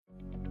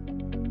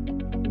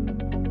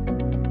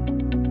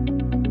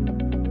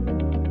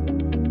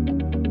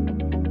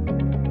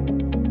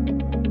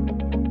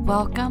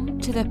Welcome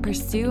to the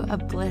Pursuit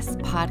of Bliss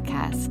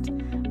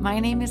podcast. My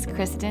name is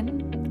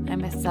Kristen.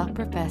 I'm a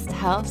self-professed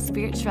health,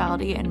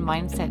 spirituality, and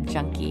mindset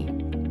junkie.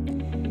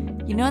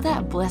 You know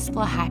that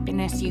blissful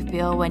happiness you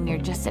feel when you're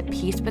just at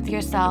peace with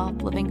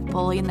yourself, living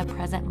fully in the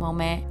present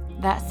moment?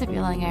 That's the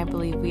feeling I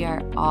believe we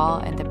are all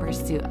in the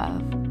pursuit of.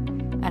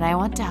 And I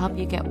want to help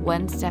you get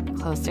one step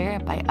closer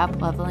by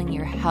up-leveling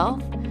your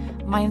health,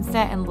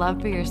 mindset, and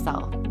love for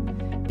yourself.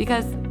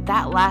 Because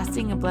that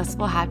lasting and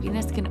blissful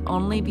happiness can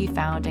only be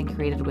found and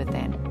created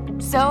within.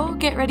 So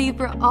get ready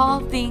for all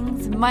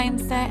things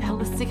mindset,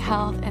 holistic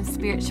health, and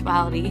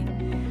spirituality.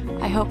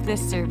 I hope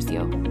this serves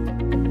you.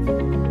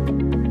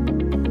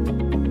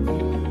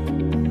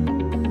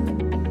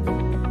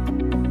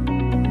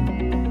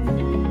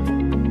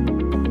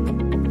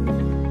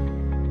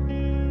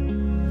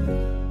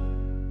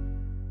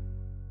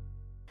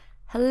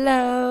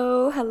 Hello.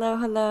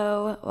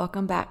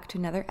 Welcome back to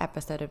another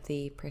episode of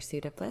the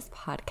Pursuit of Bliss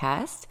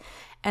podcast.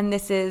 And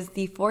this is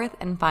the fourth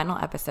and final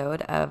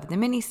episode of the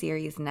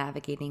mini-series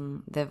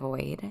Navigating the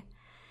Void.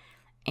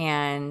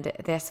 And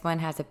this one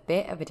has a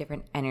bit of a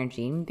different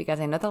energy because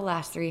I know the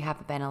last three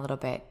have been a little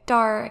bit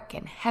dark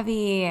and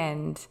heavy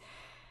and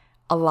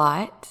a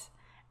lot.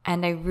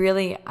 And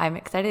I'm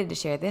excited to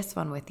share this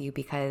one with you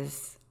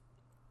because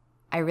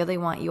I really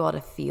want you all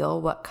to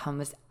feel what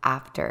comes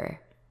after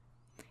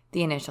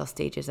the initial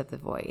stages of the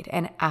void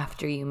and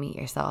after you meet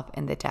yourself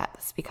in the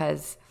depths,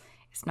 because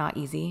it's not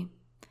easy.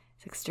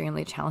 It's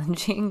extremely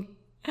challenging.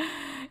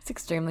 It's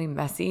extremely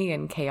messy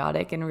and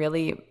chaotic, and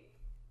really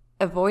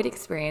a void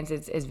experience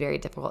is very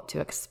difficult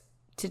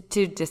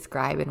to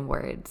describe in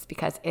words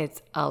because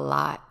it's a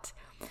lot.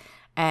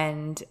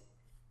 And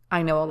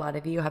I know a lot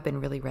of you have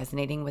been really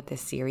resonating with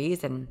this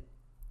series and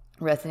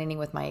resonating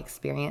with my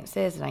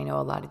experiences, and I know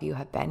a lot of you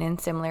have been in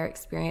similar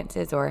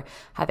experiences or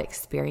have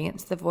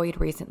experienced the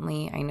void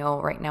recently. I know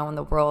right now in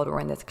the world we're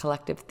in this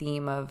collective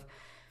theme of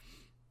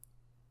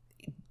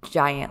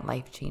giant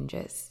life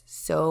changes.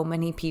 So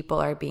many people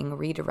are being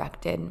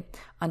redirected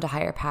onto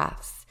higher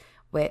paths,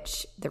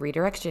 which the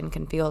redirection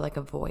can feel like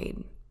a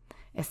void,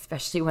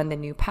 especially when the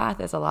new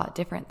path is a lot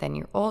different than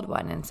your old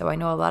one. And so I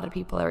know a lot of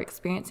people are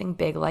experiencing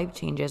big life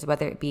changes,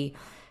 whether it be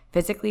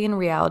physically in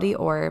reality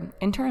or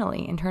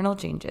internal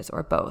changes,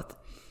 or both.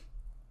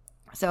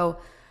 So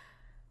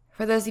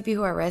for those of you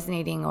who are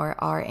resonating or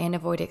are in a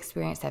void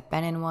experience, have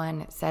been in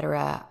one,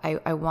 etc.,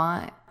 I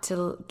want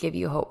to give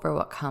you hope for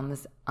what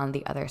comes on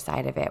the other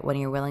side of it when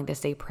you're willing to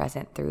stay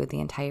present through the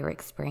entire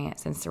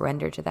experience and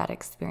surrender to that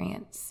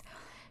experience.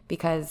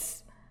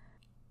 Because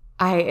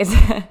I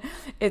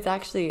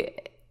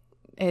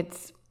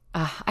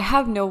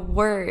have no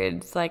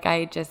words.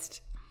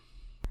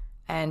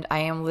 And I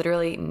am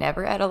literally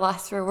never at a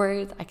loss for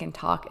words. I can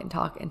talk and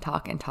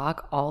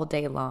talk all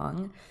day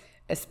long,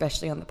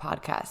 especially on the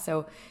podcast.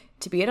 So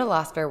to be at a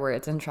loss for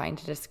words and trying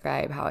to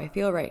describe how I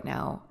feel right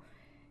now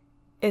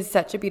is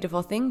such a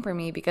beautiful thing for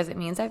me, because it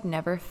means I've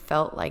never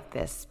felt like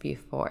this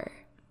before.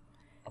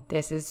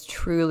 This is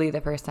truly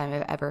the first time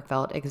I've ever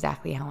felt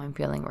exactly how I'm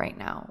feeling right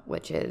now,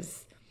 which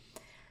is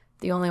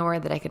the only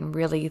word that I can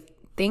really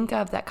think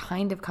of that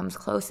kind of comes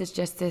close is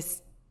just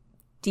this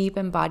deep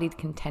embodied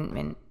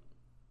contentment.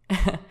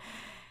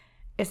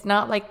 It's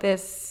not like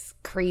this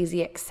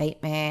crazy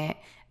excitement.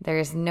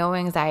 There's no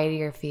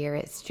anxiety or fear.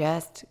 It's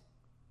just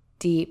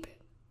deep,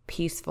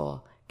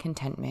 peaceful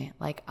contentment.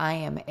 Like I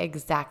am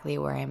exactly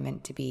where I'm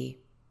meant to be.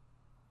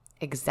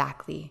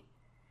 Exactly.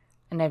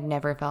 And I've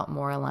never felt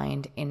more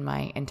aligned in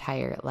my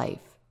entire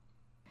life.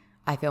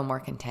 I feel more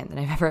content than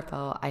I've ever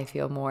felt. I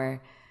feel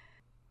more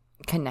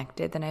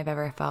connected than I've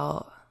ever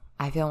felt.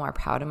 I feel more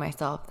proud of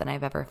myself than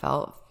I've ever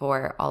felt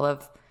for all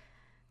of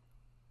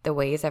the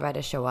ways I've had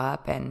to show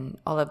up and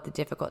all of the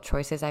difficult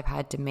choices I've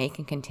had to make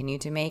and continue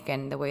to make,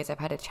 and the ways I've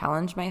had to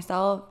challenge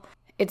myself.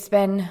 It's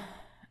been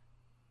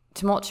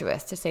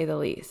tumultuous, to say the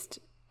least.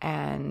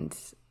 And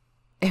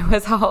it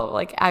was all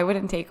like, I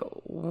wouldn't take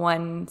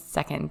 1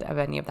 second of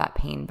any of that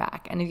pain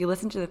back. And if you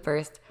listen to the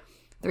first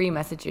three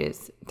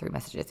messages,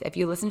 if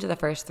you listen to the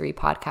first three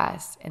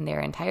podcasts in their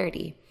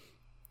entirety,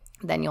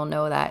 then you'll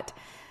know that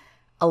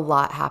a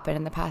lot happened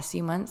in the past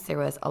few months. There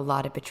was a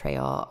lot of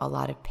betrayal, a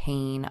lot of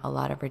pain, a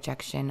lot of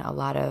rejection, a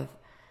lot of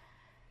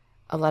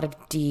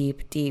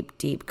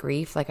deep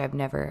grief like I've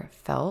never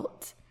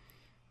felt.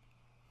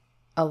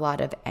 A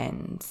lot of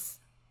ends.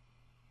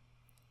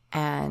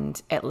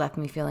 And it left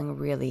me feeling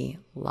really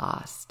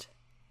lost.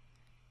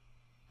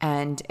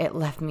 And it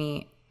left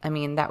me,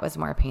 that was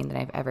more pain than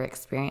I've ever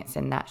experienced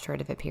in that short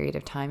of a period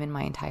of time in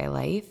my entire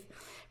life.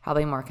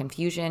 Probably more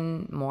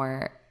confusion,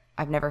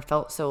 I've never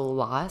felt so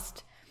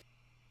lost.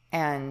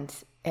 And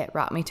it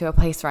brought me to a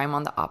place where I'm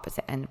on the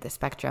opposite end of the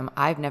spectrum.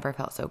 I've never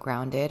felt so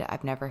grounded.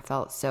 I've never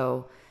felt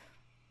so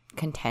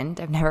content.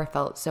 I've never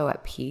felt so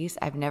at peace.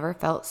 I've never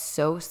felt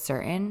so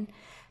certain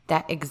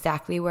that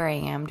exactly where I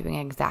am, doing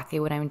exactly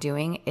what I'm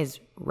doing is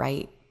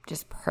right,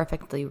 just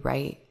perfectly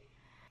right.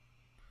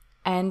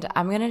 And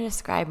I'm going to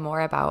describe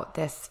more about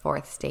this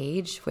fourth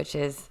stage, which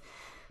is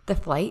the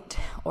flight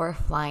or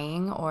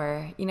flying,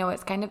 or,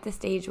 it's kind of the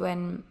stage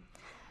when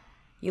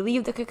you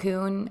leave the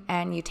cocoon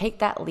and you take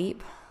that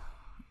leap,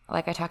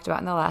 like I talked about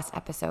in the last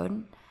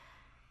episode,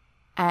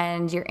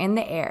 and you're in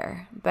the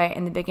air. But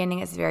in the beginning,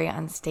 it's very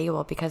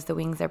unstable because the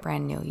wings are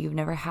brand new. You've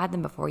never had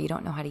them before. You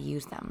don't know how to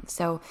use them.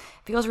 So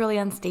it feels really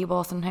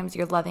unstable. Sometimes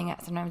you're loving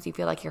it. Sometimes you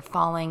feel like you're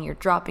falling. You're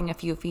dropping a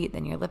few feet.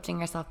 Then you're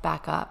lifting yourself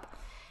back up.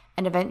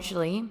 And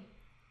eventually,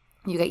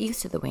 you get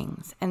used to the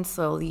wings. And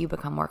slowly, you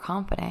become more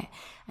confident.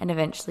 And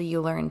eventually, you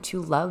learn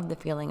to love the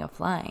feeling of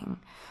flying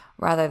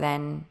rather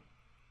than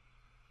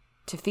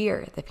to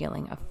fear the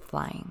feeling of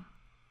flying.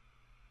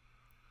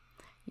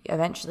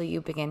 Eventually,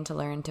 you begin to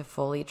learn to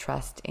fully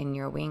trust in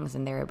your wings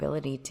and their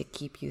ability to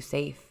keep you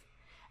safe.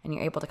 And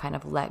you're able to kind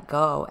of let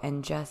go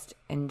and just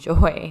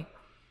enjoy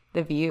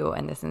the view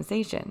and the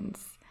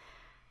sensations.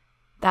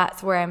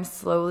 That's where I'm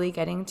slowly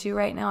getting to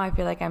right now. I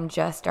feel like I'm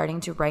just starting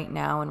to right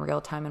now in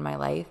real time in my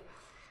life.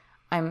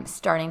 I'm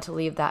starting to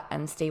leave that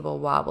unstable,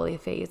 wobbly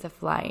phase of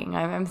flying.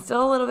 I'm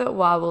still a little bit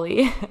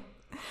wobbly.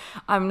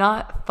 I'm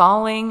not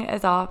falling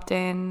as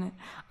often.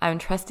 I'm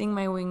trusting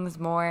my wings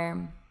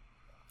more.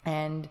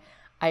 And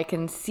I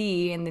can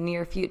see in the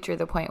near future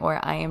the point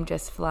where I am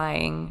just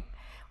flying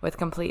with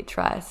complete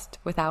trust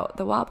without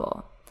the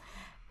wobble.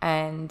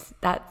 And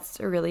that's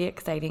a really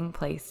exciting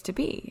place to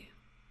be.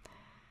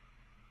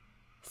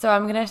 So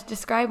I'm going to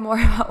describe more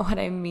about what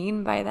I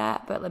mean by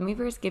that, but let me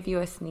first give you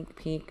a sneak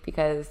peek,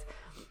 because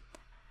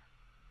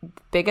the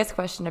biggest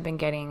question I've been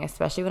getting,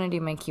 especially when I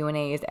do my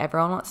Q&A, is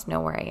everyone wants to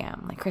know where I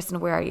am. Like, Kristen,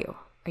 where are you?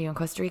 Are you in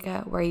Costa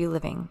Rica? Where are you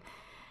living?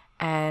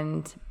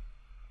 And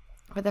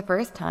for the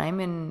first time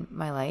in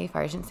my life,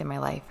 or I shouldn't say my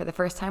life, for the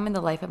first time in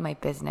the life of my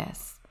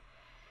business,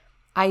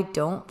 I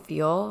don't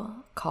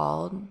feel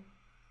called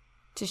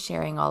to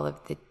sharing all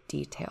of the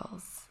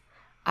details.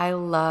 I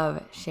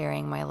love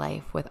sharing my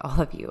life with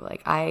all of you.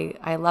 Like,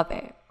 I love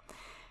it.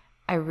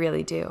 I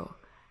really do.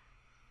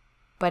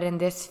 But in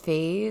this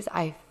phase,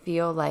 I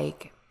feel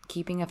like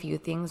keeping a few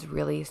things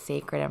really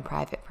sacred and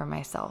private for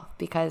myself,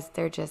 because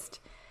they're just,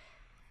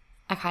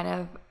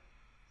 I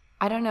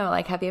don't know,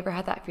 like, have you ever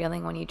had that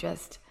feeling when you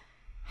just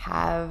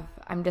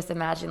I'm just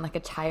imagining like a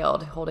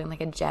child holding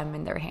like a gem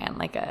in their hand,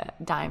 like a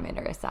diamond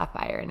or a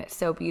sapphire, and it's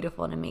so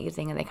beautiful and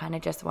amazing, and they kind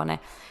of just want to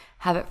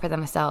have it for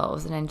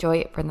themselves and enjoy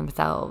it for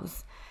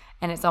themselves.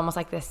 And it's almost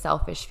like this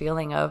selfish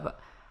feeling of,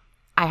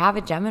 I have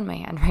a gem in my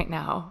hand right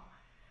now.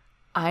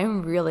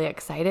 I'm really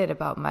excited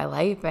about my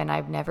life, and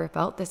I've never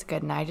felt this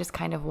good, and I just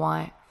kind of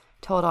want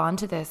to hold on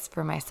to this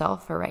for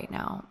myself for right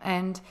now.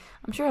 And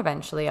I'm sure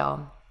eventually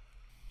I'll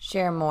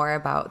share more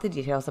about the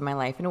details of my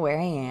life and where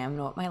I am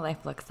and what my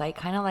life looks like,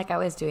 kind of like I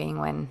was doing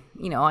when,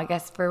 I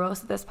guess for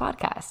most of this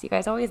podcast. You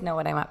guys always know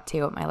what I'm up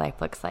to, what my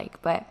life looks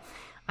like, but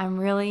I'm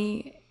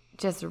really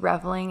just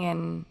reveling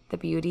in the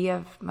beauty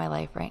of my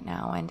life right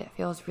now, and it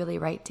feels really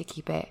right to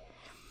keep it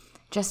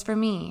just for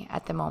me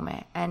at the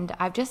moment. And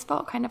I've just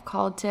felt kind of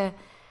called to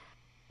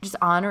just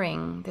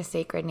honoring the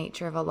sacred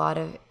nature of a lot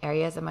of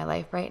areas of my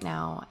life right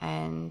now,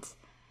 and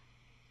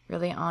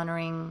really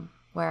honoring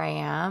where I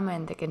am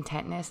and the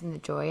contentness and the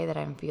joy that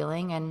I'm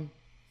feeling. And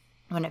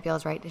when it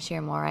feels right to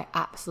share more, I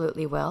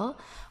absolutely will.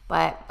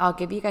 But I'll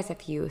give you guys a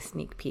few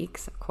sneak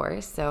peeks, of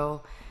course.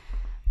 So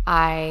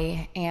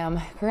I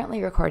am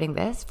currently recording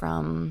this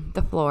from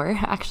the floor.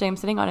 Actually, I'm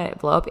sitting on a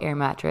blow-up air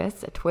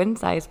mattress, a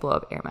twin-size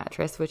blow-up air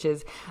mattress, which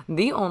is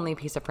the only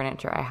piece of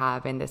furniture I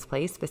have in this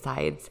place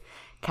besides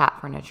cat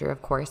furniture.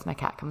 Of course, my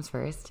cat comes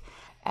first.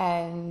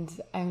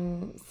 And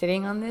I'm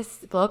sitting on this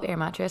blow-up air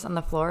mattress on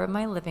the floor of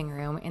my living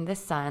room in the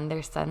sun.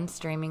 There's sun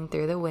streaming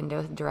through the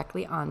window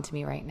directly onto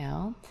me right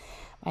now.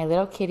 My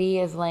little kitty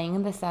is laying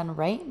in the sun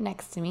right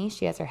next to me.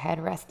 She has her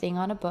head resting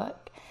on a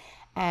book.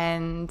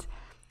 And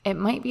it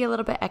might be a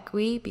little bit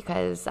echoey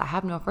because I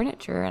have no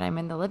furniture and I'm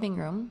in the living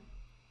room.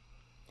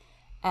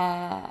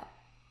 And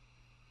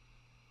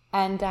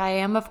I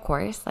am, of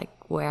course, like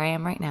where I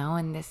am right now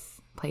in this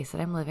place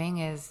that I'm living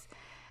is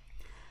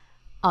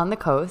on the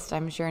coast.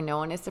 I'm sure no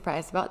one is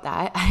surprised about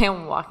that. I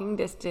am walking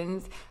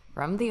distance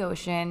from the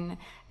ocean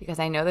because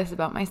I know this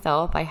about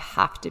myself. I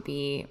have to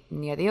be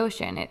near the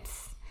ocean.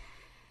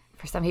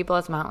 For some people,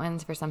 it's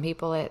mountains. For some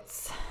people,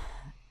 it's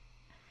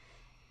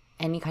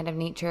any kind of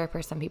nature.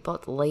 For some people,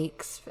 it's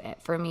lakes.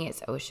 For me,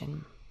 it's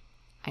ocean.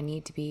 I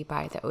need to be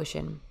by the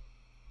ocean.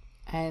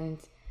 And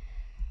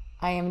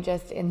I am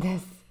just in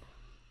this,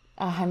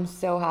 I'm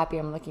so happy.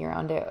 I'm looking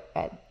around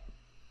at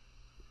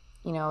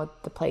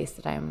the place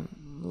that I'm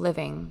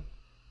living,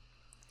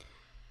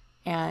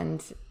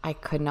 and I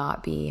could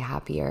not be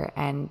happier.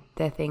 And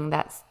the thing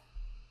that's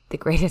the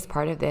greatest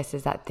part of this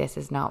is that this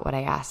is not what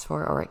I asked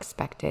for or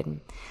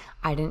expected.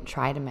 I didn't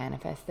try to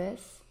manifest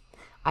this.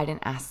 I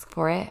didn't ask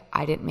for it.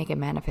 I didn't make a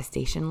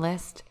manifestation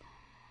list.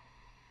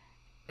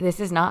 This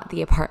is not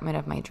the apartment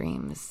of my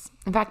dreams.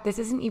 In fact, this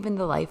isn't even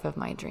the life of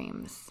my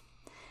dreams.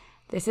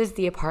 This is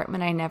the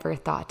apartment I never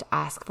thought to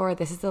ask for.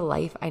 This is the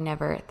life I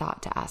never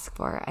thought to ask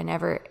for. I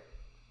never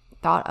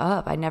thought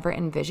of. I never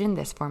envisioned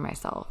this for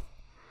myself.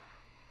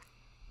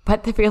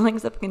 But the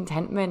feelings of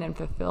contentment and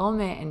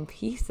fulfillment and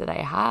peace that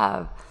I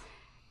have,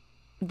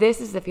 this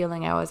is the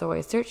feeling I was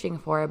always searching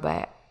for,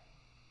 but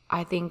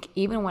I think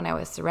even when I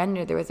was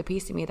surrendered, there was a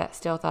piece of me that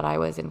still thought I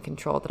was in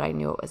control, that I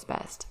knew what was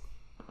best.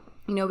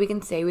 We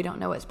can say we don't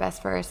know what's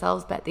best for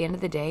ourselves, but at the end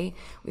of the day,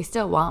 we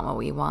still want what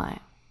we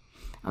want.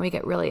 And we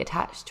get really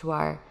attached to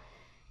our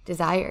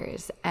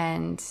desires.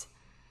 And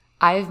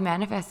I've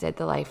manifested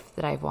the life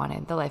that I've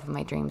wanted, the life of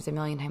my dreams, a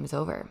million times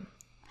over.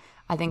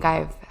 I think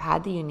I've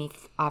had the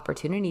unique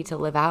opportunity to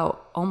live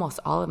out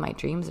almost all of my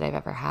dreams that I've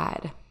ever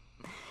had.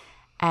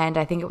 And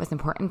I think it was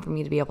important for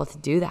me to be able to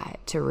do that,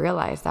 to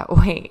realize that,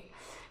 wait,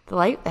 the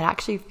life that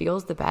actually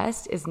feels the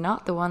best is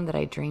not the one that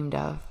I dreamed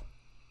of.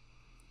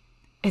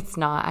 It's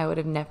not. I would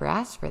have never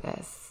asked for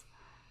this.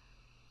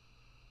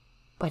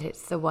 But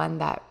it's the one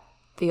that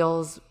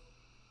feels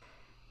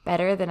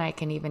better than I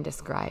can even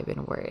describe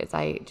in words.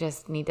 I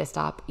just need to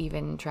stop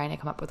even trying to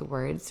come up with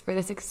words for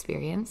this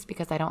experience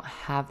because I don't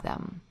have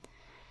them.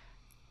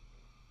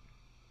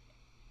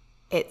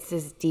 It's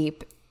this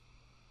deep,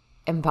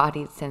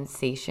 embodied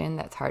sensation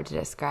that's hard to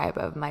describe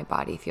of my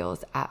body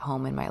feels at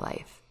home in my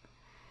life.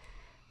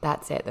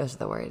 That's it. Those are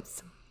the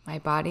words. My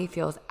body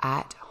feels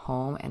at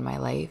home in my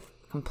life,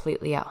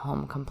 completely at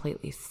home,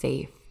 completely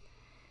safe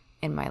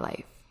in my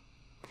life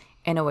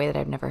in a way that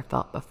I've never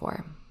felt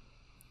before.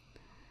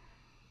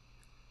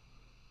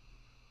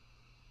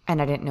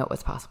 And I didn't know it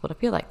was possible to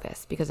feel like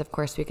this because, of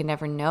course, we can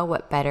never know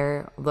what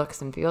better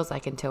looks and feels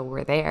like until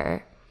we're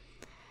there.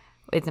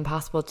 It's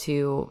impossible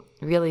to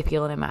really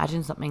feel and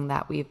imagine something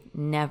that we've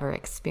never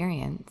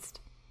experienced.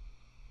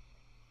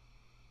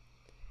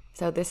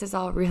 So this is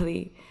all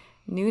really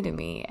new to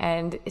me.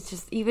 And it's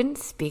just, even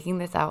speaking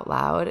this out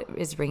loud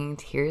is bringing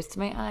tears to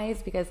my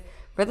eyes because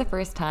for the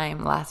first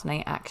time last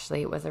night,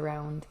 actually, it was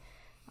around,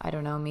 I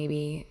don't know,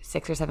 maybe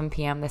 6 or 7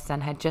 p.m. The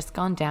sun had just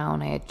gone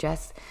down. I had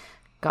just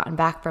gotten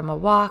back from a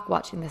walk,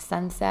 watching the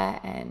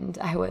sunset, and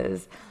I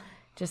was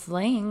just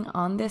laying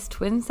on this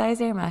twin size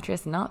air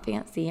mattress, not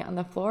fancy, on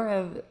the floor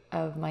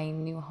of my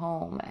new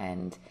home.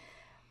 And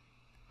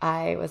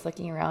I was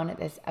looking around at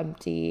this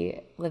empty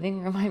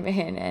living room I'm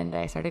in, and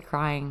I started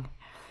crying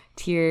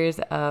tears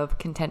of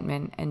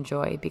contentment and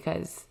joy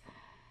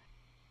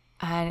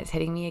and it's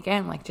hitting me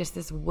again, like just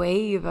this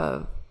wave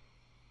of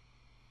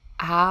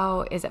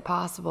how is it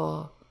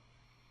possible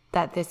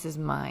that this is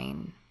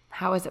mine?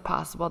 How is it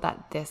possible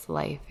that this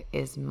life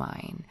is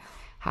mine?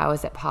 How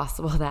is it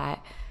possible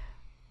that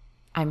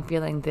I'm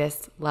feeling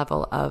this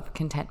level of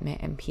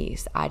contentment and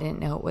peace? I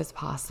didn't know it was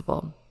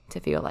possible to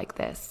feel like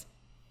this.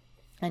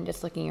 And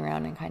just looking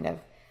around and kind of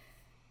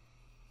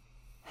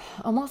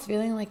almost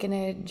feeling like in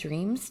a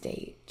dream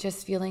state,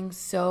 just feeling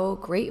so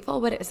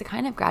grateful. But it's a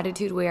kind of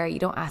gratitude where you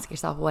don't ask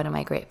yourself, what am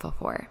I grateful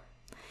for?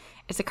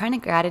 It's a kind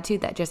of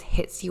gratitude that just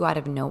hits you out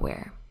of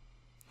nowhere.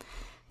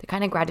 The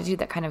kind of gratitude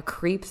that kind of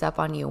creeps up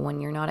on you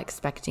when you're not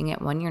expecting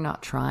it, when you're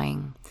not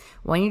trying,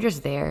 when you're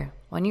just there,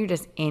 when you're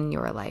just in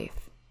your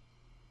life.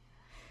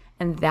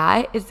 And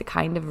that is the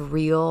kind of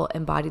real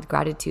embodied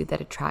gratitude that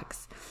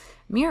attracts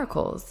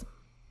miracles.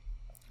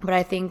 But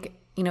I think,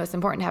 it's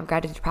important to have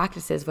gratitude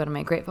practices. What am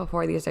I grateful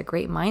for? These are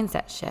great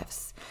mindset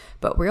shifts.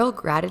 But real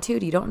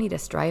gratitude, you don't need to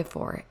strive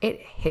for. It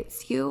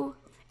hits you,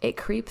 it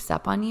creeps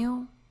up on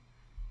you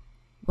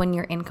when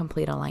you're in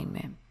complete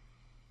alignment.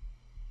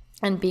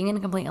 And being in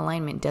complete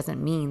alignment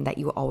doesn't mean that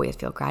you always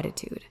feel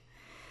gratitude.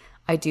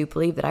 I do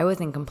believe that I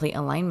was in complete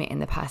alignment in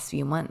the past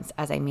few months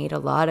as I made a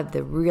lot of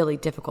the really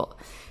difficult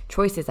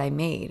choices I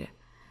made.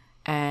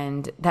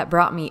 And that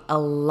brought me a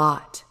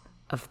lot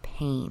of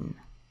pain.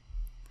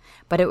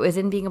 But it was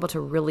in being able to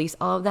release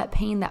all of that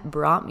pain that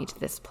brought me to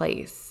this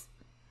place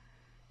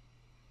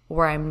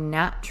where I'm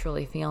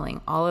naturally feeling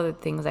all of the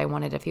things I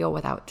wanted to feel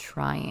without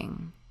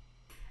trying.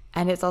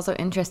 And it's also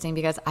interesting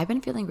because I've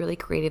been feeling really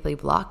creatively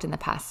blocked in the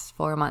past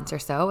 4 months or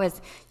so, as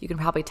you can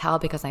probably tell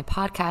because my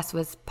podcast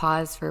was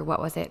paused for,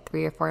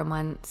 3 or 4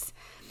 months.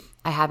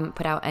 I haven't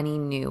put out any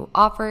new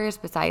offers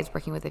besides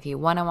working with a few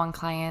one-on-one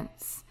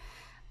clients.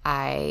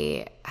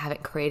 I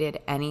haven't created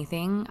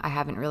anything. I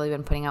haven't really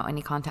been putting out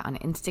any content on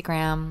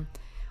Instagram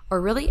or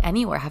really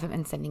anywhere. I haven't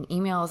been sending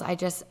emails.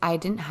 I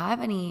didn't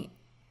have any,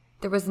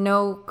 there was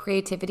no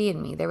creativity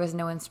in me. There was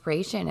no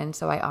inspiration. And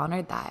so I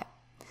honored that.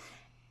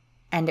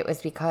 And it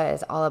was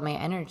because all of my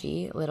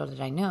energy, little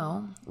did I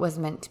know, was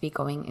meant to be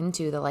going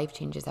into the life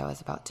changes I was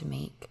about to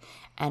make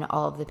and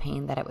all of the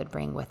pain that it would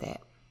bring with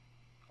it,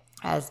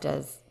 as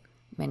does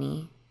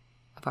many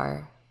of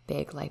our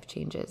big life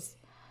changes.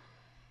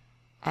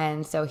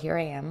 And so here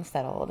I am,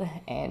 settled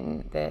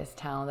in this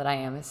town that I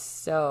am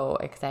so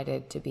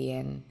excited to be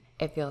in.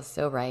 It feels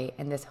so right.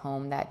 In this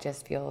home that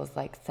just feels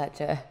like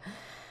such a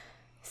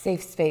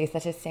safe space,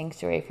 such a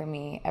sanctuary for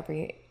me.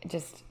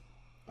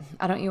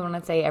 I don't even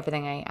want to say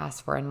everything I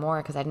asked for and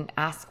more because I didn't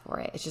ask for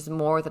it. It's just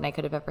more than I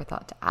could have ever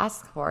thought to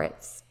ask for.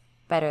 It's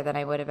better than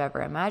I would have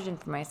ever imagined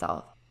for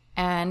myself.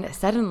 And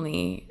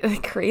suddenly the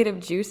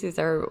creative juices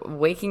are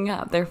waking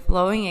up. They're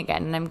flowing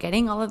again. And I'm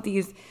getting all of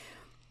these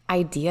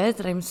ideas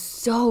that I'm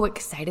so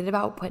excited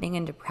about putting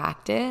into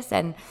practice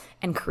and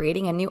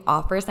creating a new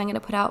offers I'm going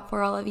to put out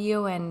for all of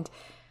you. And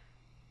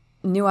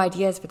new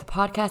ideas for the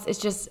podcast. It's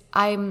just,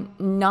 I'm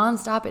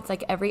nonstop. It's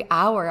like every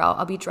hour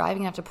I'll be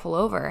driving, I have to pull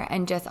over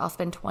and I'll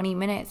spend 20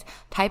 minutes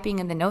typing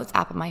in the notes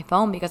app on my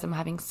phone because I'm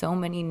having so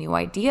many new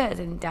ideas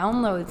and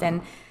downloads.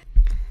 And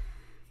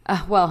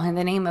in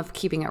the name of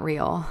keeping it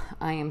real,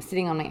 I am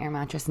sitting on my air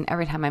mattress, and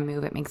every time I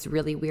move, it makes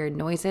really weird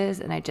noises,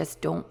 and I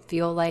just don't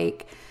feel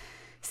like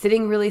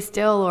sitting really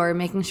still or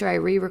making sure I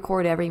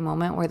re-record every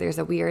moment where there's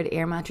a weird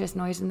air mattress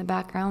noise in the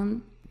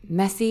background.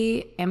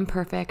 Messy,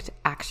 imperfect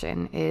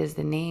action is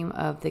the name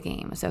of the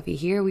game. So if you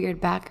hear weird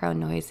background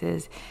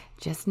noises,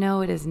 just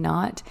know it is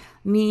not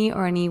me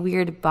or any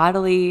weird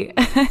bodily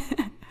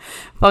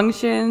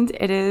functions.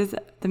 It is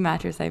the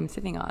mattress I'm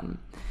sitting on.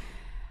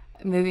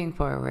 Moving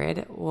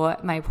forward,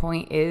 what my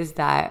point is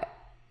that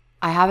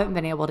I haven't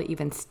been able to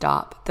even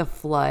stop the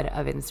flood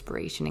of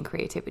inspiration and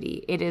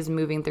creativity. It is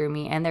moving through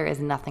me, and there is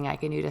nothing I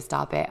can do to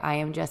stop it. I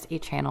am just a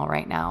channel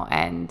right now,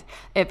 and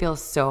it feels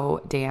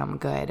so damn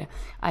good.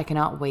 I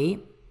cannot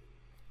wait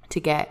to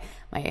get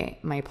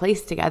my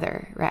place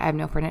together, right? I have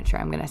no furniture.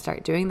 I'm going to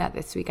start doing that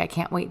this week. I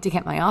can't wait to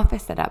get my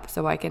office set up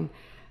so I can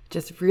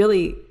just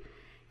really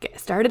get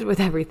started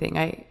with everything.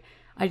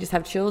 I just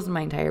have chills in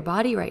my entire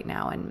body right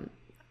now. And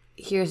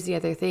here's the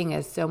other thing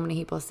is, so many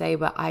people say,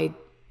 but I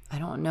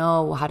don't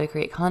know how to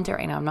create content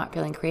right now. I'm not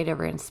feeling creative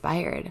or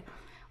inspired.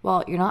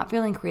 Well, you're not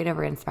feeling creative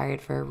or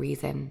inspired for a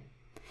reason,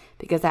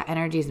 because that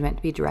energy is meant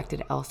to be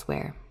directed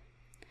elsewhere.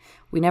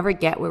 We never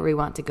get where we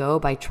want to go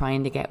by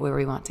trying to get where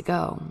we want to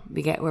go.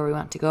 We get where we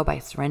want to go by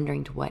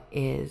surrendering to what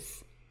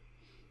is.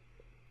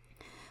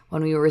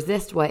 When we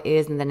resist what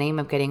is in the name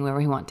of getting where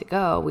we want to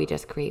go, we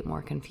just create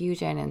more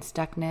confusion and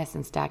stuckness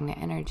and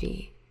stagnant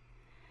energy.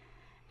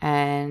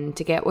 And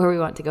to get where we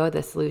want to go,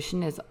 the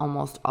solution is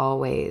almost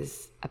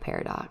always a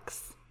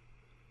paradox.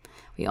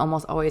 We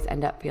almost always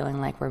end up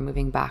feeling like we're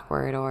moving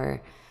backward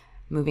or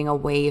moving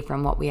away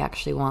from what we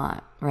actually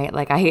want, right?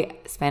 Like I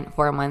spent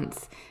 4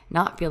 months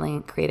not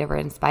feeling creative or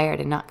inspired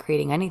and not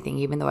creating anything,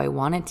 even though I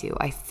wanted to.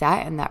 I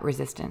sat in that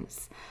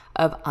resistance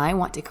of I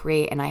want to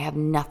create and I have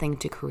nothing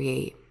to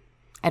create.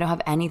 I don't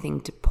have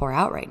anything to pour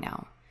out right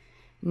now.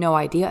 No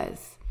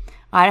ideas.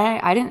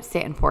 I didn't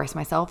sit and force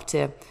myself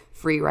to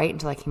free write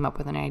until I came up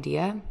with an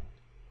idea.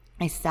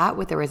 I sat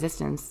with the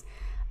resistance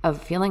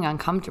of feeling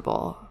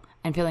uncomfortable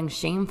and feeling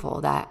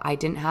shameful that I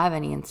didn't have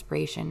any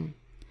inspiration,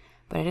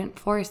 but I didn't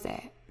force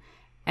it.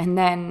 And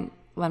then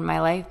when my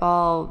life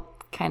all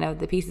kind of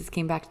the pieces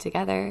came back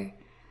together,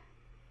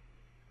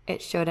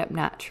 it showed up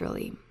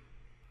naturally.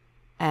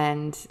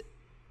 And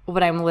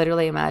what I'm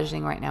literally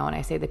imagining right now when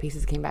I say the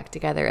pieces came back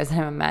together is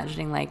I'm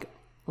imagining like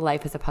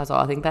life is a puzzle.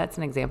 I think that's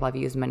an example I've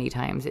used many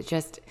times. It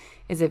just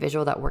is a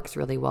visual that works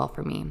really well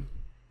for me.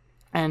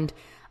 And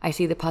I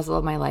see the puzzle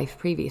of my life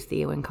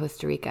previously in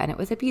Costa Rica, and it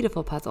was a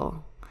beautiful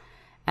puzzle.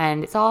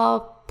 And it's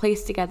all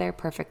placed together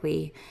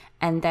perfectly.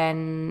 And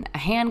then a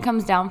hand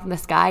comes down from the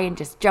sky and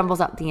just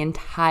jumbles up the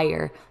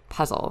entire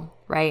puzzle,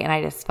 right? And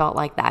I just felt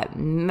like that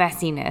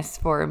messiness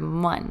for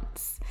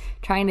months,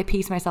 trying to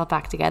piece myself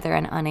back together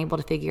and unable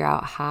to figure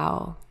out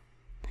how.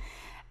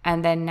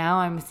 And then now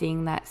I'm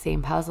seeing that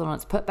same puzzle and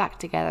it's put back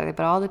together,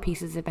 but all the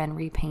pieces have been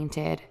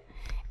repainted.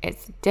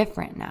 It's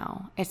different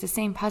now. It's the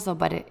same puzzle,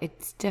 but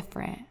it's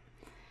different.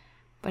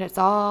 But it's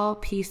all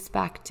pieced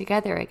back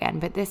together again.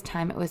 But this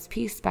time it was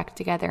pieced back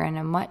together in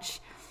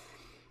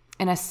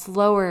a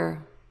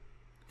slower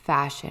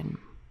fashion.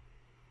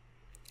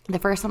 The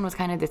first one was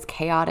kind of this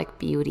chaotic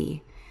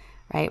beauty,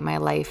 right? My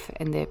life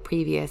in the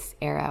previous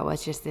era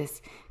was just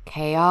this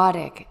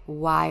chaotic,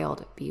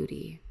 wild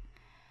beauty.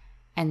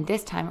 And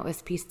this time it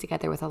was pieced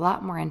together with a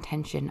lot more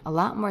intention, a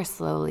lot more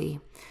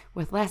slowly,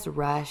 with less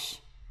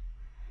rush,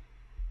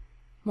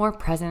 more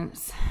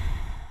presence,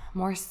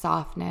 more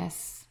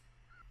softness.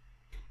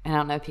 And I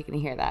don't know if you can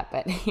hear that,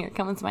 but here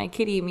comes my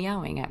kitty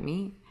meowing at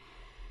me.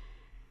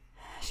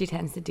 She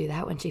tends to do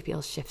that when she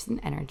feels shifts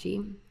in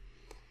energy.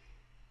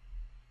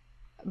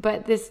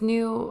 But this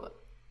new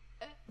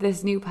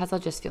puzzle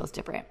just feels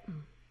different.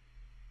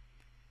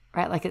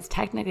 Right? Like it's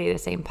technically the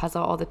same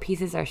puzzle. All the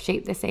pieces are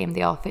shaped the same.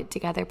 They all fit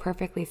together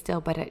perfectly still,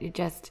 but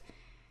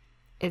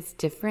it's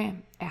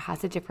different. It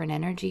has a different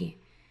energy.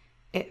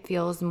 It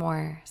feels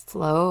more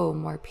slow,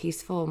 more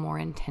peaceful, more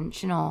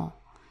intentional,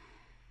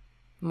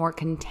 more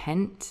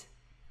content.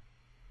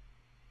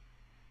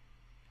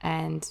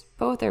 And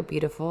both are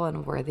beautiful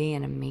and worthy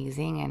and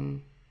amazing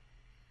and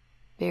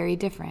very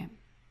different.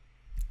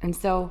 And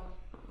so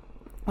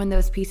when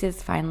those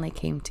pieces finally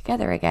came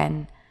together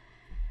again,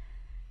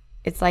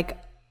 it's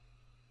like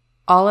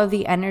all of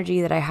the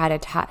energy that I had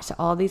attached to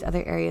all these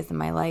other areas in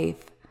my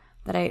life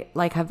that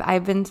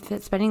I've been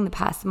spending the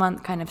past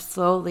month kind of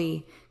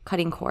slowly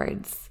cutting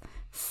cords,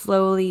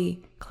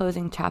 slowly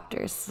closing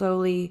chapters,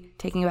 slowly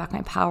taking back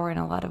my power in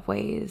a lot of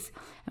ways.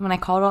 And when I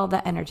called all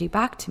that energy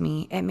back to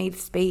me, it made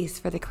space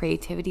for the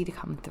creativity to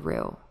come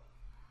through.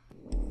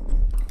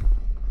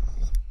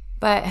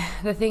 But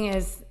the thing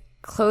is,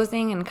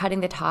 closing and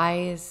cutting the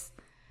ties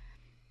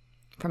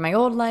from my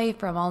old life,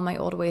 from all my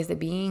old ways of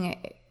being,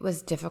 it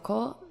was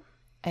difficult.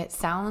 It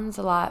sounds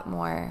a lot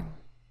more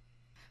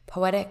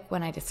poetic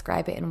when I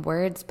describe it in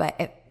words, but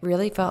it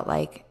really felt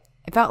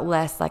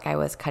less like I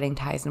was cutting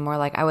ties and more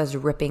like I was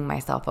ripping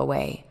myself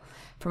away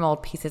from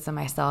old pieces of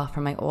myself,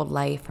 from my old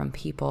life, from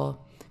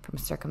people, from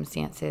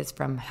circumstances,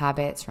 from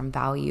habits, from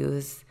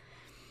values.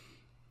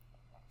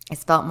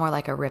 It's felt more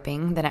like a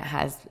ripping than it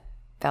has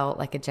felt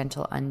like a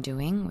gentle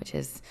undoing, which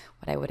is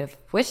what I would have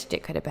wished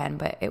it could have been,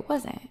 but it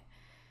wasn't.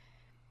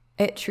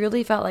 It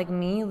truly felt like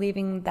me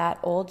leaving that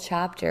old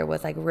chapter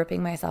was like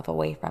ripping myself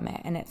away from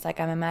it. And it's like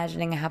I'm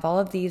imagining I have all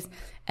of these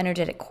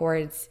energetic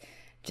cords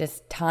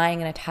just tying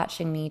and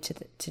attaching me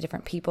to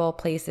different people,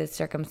 places,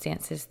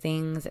 circumstances,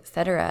 things,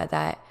 etc.,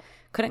 that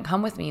couldn't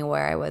come with me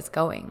where I was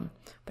going.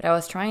 But I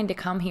was trying to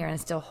come here and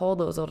still hold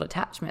those old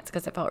attachments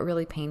because it felt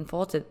really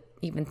painful to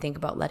even think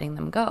about letting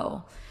them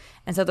go.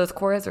 And so those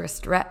cords were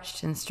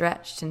stretched and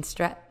stretched and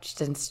stretched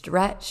and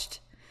stretched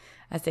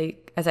as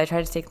I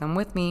tried to take them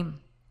with me.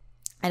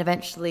 And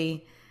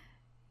eventually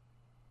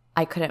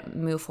I couldn't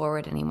move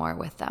forward anymore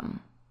with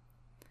them.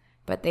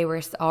 But they were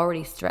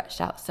already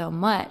stretched out so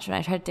much. When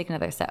I tried to take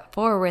another step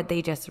forward,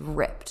 they just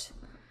ripped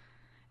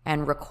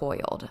and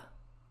recoiled.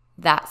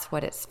 That's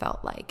what it's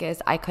felt like,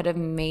 is I could have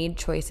made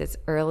choices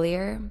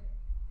earlier,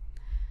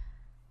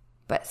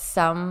 but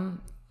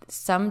some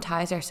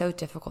ties are so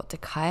difficult to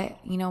cut.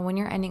 You know, when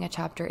you're ending a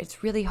chapter,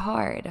 it's really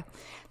hard.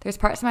 There's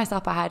parts of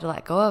myself I had to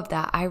let go of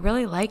that I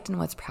really liked and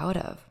was proud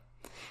of.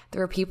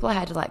 There were people I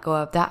had to let go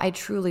of that I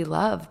truly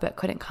loved but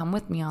couldn't come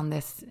with me on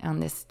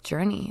this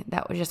journey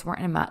that just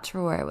weren't a match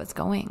for where I was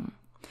going.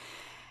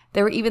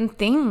 There were even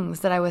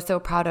things that I was so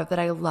proud of that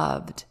I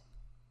loved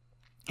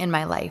in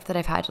my life that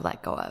I've had to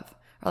let go of.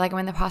 Or like I'm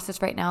in the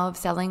process right now of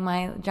selling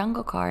my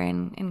jungle car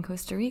in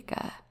Costa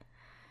Rica,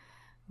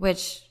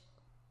 which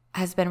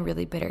has been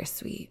really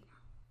bittersweet.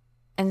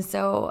 And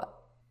so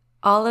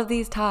all of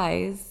these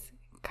ties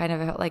kind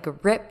of felt like were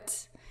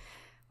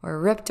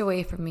ripped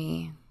away from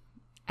me,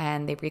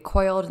 and they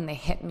recoiled and they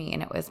hit me,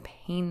 and it was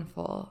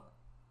painful.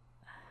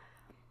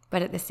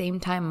 But at the same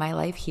time, my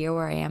life here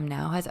where I am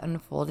now has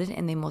unfolded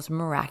in the most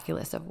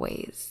miraculous of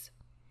ways.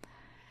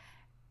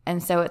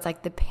 And so it's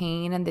like the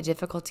pain and the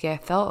difficulty I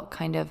felt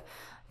kind of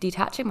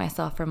detaching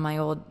myself from my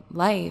old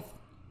life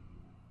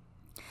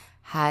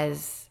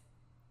has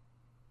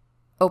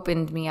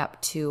opened me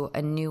up to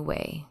a new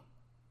way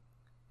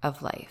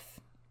of life.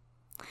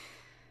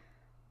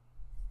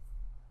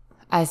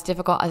 As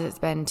difficult as it's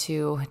been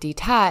to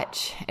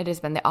detach, it has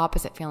been the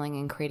opposite feeling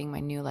in creating my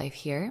new life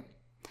here.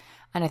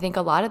 And I think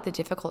a lot of the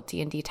difficulty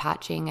in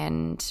detaching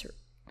and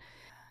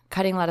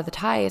cutting a lot of the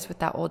ties with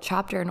that old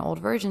chapter and old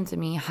versions of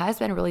me has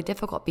been really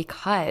difficult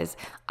because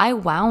I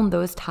wound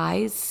those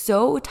ties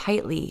so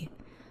tightly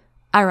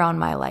around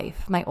my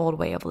life, my old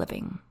way of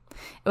living.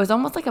 It was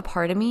almost like a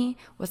part of me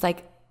was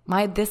like,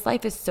 this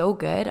life is so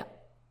good,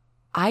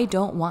 I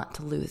don't want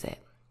to lose it.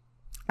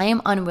 I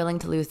am unwilling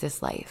to lose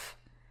this life.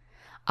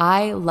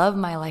 I love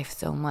my life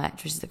so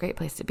much, which is a great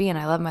place to be, and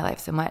I love my life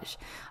so much.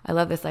 I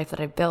love this life that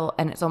I built,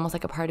 and it's almost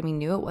like a part of me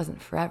knew it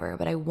wasn't forever,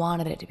 but I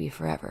wanted it to be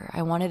forever.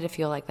 I wanted to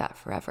feel like that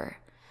forever.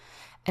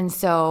 And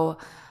so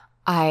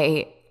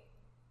I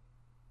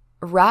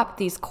wrapped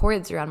these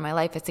cords around my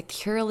life as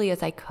securely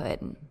as I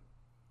could,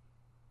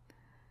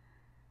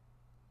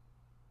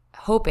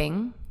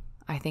 hoping,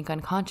 I think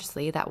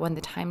unconsciously, that when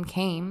the time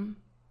came,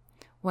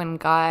 when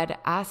God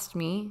asked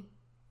me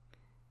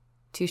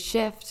to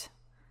shift,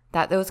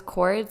 that those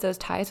cords, those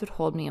ties would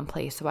hold me in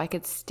place so I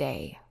could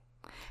stay.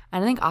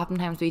 And I think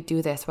oftentimes we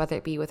do this, whether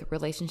it be with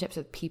relationships,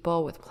 with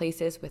people, with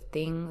places, with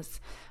things.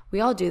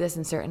 We all do this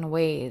in certain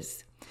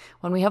ways.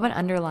 When we have an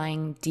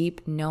underlying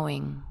deep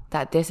knowing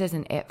that this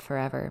isn't it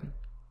forever.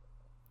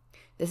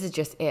 This is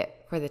just it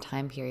for the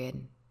time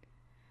period.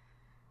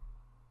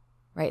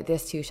 Right?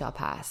 This too shall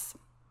pass.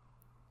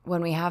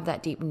 When we have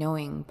that deep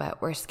knowing,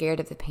 but we're scared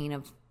of the pain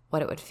of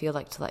what it would feel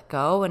like to let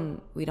go,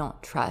 and we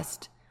don't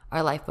trust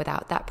our life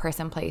without that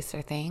person, place,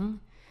 or thing,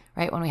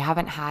 right? When we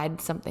haven't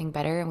had something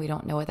better and we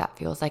don't know what that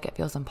feels like, it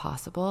feels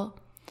impossible.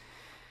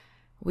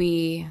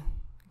 We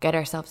get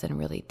ourselves in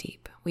really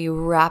deep. We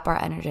wrap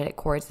our energetic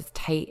cords as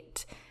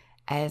tight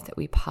as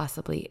we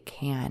possibly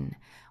can.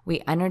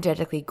 We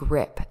energetically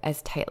grip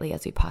as tightly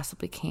as we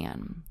possibly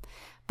can.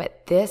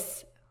 But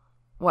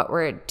what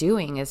we're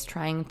doing is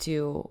trying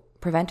to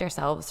prevent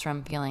ourselves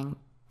from feeling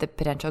the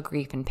potential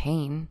grief and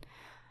pain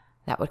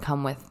that would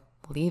come with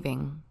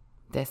leaving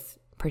this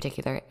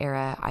particular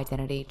era,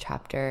 identity,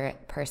 chapter,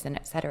 person,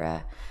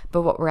 etc.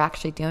 But what we're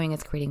actually doing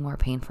is creating more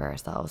pain for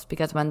ourselves,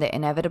 because when the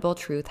inevitable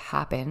truth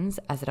happens,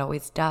 as it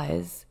always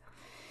does,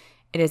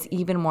 it is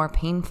even more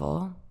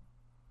painful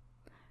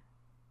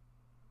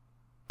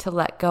to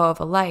let go of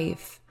a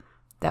life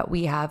that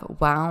we have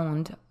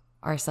wound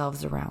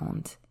ourselves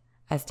around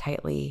as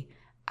tightly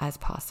as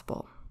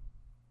possible.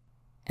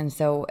 And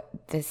so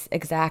this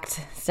exact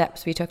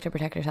steps we took to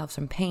protect ourselves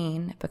from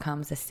pain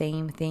becomes the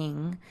same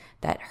thing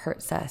that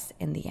hurts us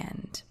in the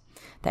end,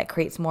 that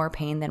creates more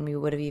pain than we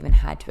would have even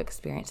had to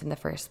experience in the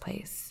first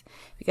place.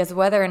 Because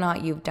whether or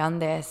not you've done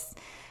this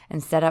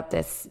and set up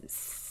this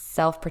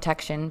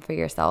self-protection for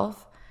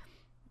yourself,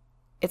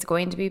 it's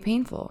going to be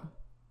painful.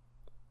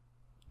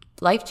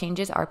 life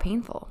changes are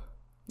painful.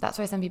 That's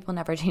why some people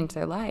never change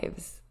their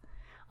lives.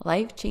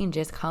 Life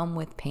changes come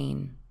with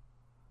pain,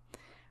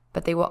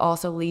 but they will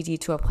also lead you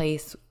to a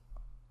place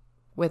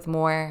with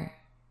more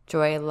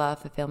joy, love,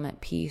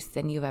 fulfillment, peace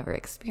than you've ever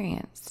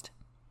experienced.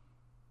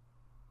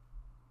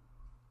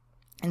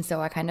 And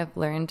so I kind of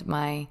learned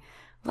my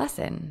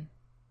lesson.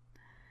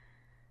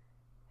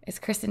 It's,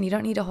 Kristen, you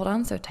don't need to hold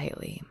on so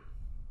tightly.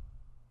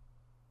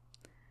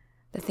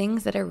 The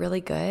things that are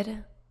really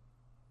good,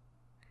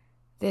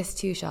 this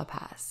too shall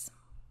pass.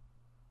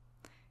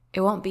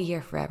 It won't be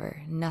here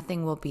forever.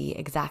 Nothing will be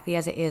exactly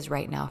as it is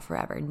right now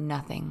forever.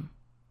 Nothing.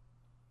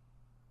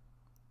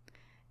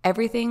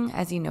 Everything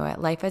as you know it,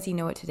 life as you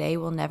know it today,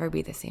 will never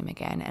be the same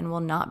again and will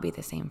not be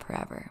the same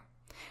forever.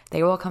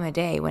 There will come a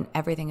day when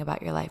everything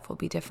about your life will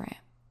be different.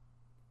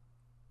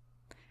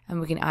 And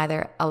we can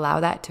either allow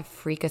that to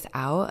freak us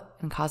out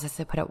and cause us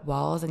to put up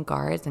walls and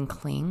guards and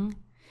cling,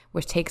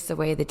 which takes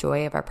away the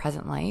joy of our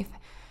present life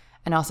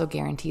and also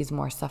guarantees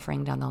more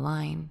suffering down the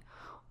line.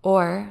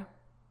 Or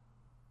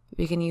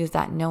we can use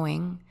that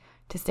knowing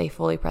to stay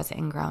fully present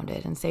and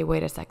grounded and say,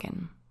 wait a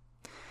second.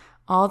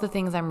 All the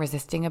things I'm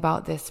resisting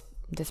about this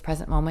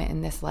present moment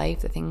in this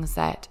life, the things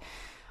that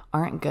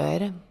aren't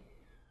good,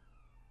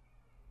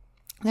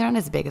 they're not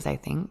as big as I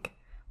think.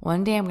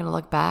 One day I'm going to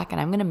look back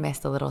and I'm going to miss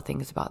the little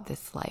things about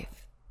this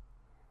life.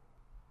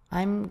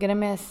 I'm going to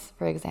miss,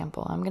 for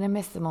example,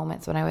 the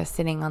moments when I was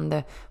sitting on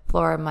the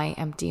floor of my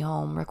empty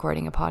home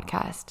recording a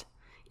podcast,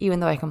 even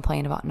though I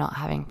complained about not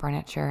having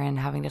furniture and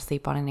having to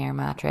sleep on an air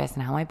mattress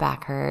and how my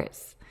back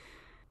hurts.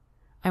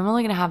 I'm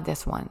only going to have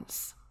this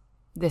once,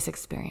 this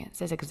experience,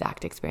 this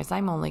exact experience.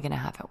 I'm only going to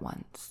have it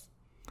once.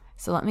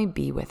 So let me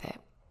be with it.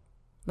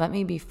 Let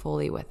me be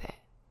fully with it.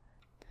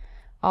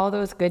 All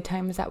those good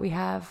times that we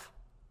have.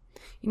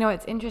 You know,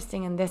 it's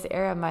interesting, in this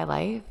era of my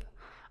life,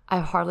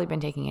 I've hardly been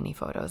taking any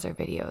photos or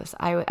videos.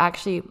 I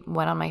actually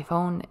went on my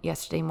phone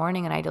yesterday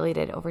morning and I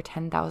deleted over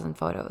 10,000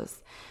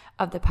 photos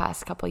of the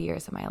past couple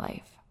years of my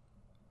life.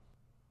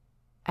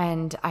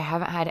 And I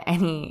haven't had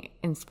any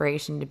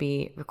inspiration to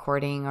be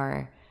recording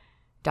or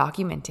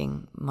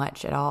documenting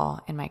much at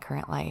all in my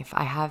current life.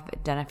 I have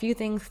done a few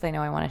things because I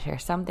know I want to share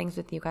some things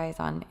with you guys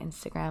on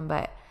Instagram,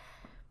 but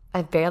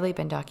I've barely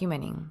been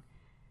documenting.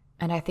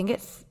 And I think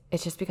it's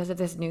just because of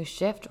this new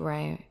shift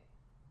where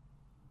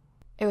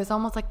it was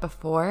almost like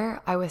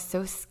before I was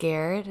so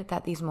scared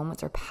that these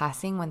moments are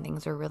passing when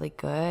things are really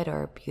good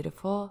or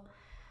beautiful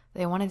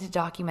that I wanted to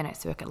document it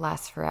so it could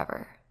last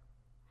forever.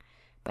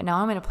 But now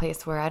I'm in a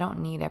place where I don't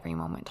need every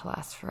moment to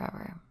last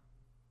forever.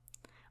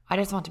 I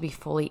just want to be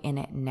fully in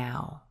it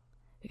now.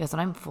 Because when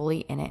I'm fully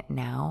in it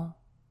now,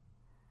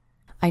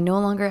 I no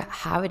longer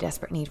have a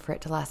desperate need for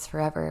it to last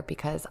forever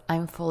because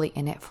I'm fully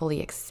in it,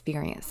 fully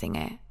experiencing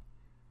it.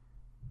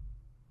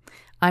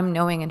 I'm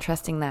knowing and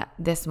trusting that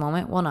this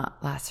moment will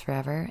not last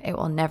forever. It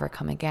will never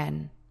come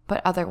again.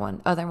 But other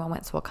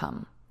moments will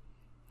come.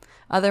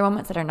 Other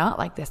moments that are not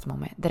like this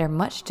moment, that are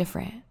much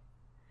different,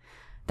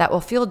 that will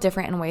feel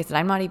different in ways that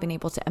I'm not even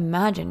able to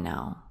imagine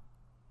now.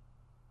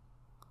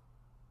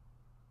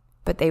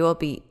 But they will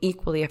be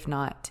equally, if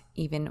not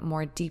even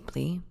more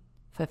deeply,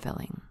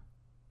 fulfilling.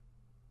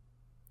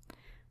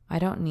 I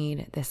don't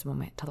need this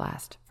moment to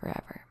last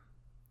forever.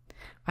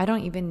 I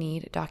don't even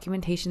need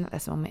documentation that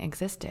this moment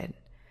existed.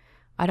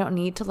 I don't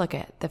need to look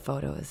at the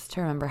photos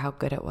to remember how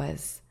good it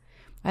was.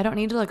 I don't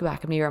need to look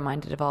back and be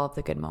reminded of all of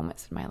the good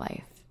moments in my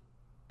life.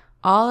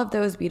 All of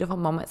those beautiful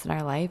moments in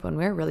our life, when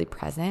we're really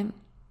present,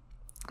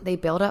 they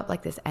build up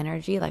like this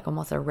energy, like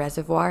almost a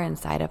reservoir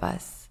inside of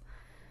us.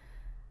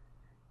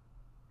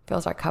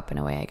 Fills our cup in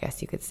a way, I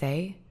guess you could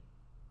say.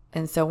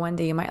 And so one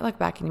day you might look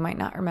back and you might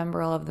not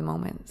remember all of the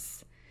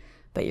moments,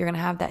 but you're going to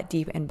have that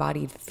deep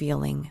embodied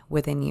feeling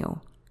within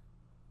you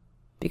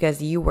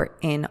because you were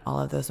in all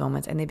of those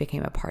moments and they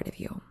became a part of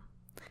you,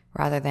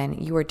 rather than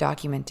you were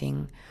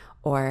documenting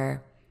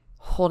or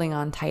holding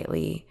on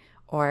tightly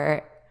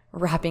or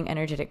wrapping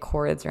energetic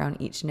cords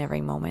around each and every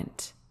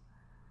moment,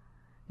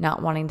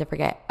 not wanting to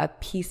forget a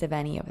piece of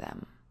any of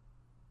them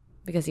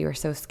because you were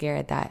so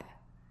scared that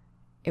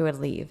it would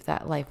leave,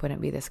 that life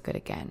wouldn't be this good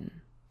again.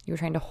 You were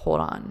trying to hold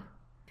on.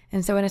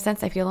 And so in a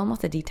sense, I feel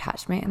almost a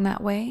detachment in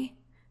that way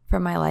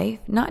from my life.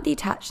 Not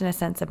detached in a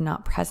sense of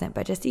not present,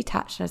 but just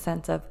detached in a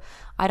sense of,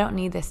 I don't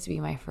need this to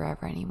be my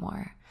forever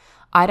anymore.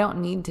 I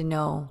don't need to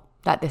know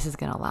that this is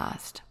going to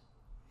last.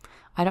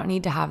 I don't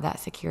need to have that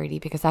security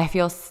because I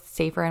feel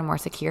safer and more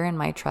secure in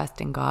my trust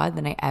in God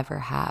than I ever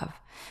have,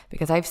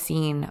 because I've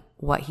seen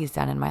what He's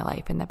done in my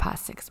life in the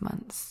past 6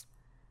 months.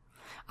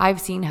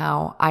 I've seen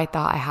how I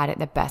thought I had it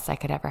the best I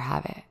could ever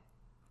have it.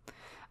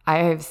 I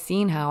have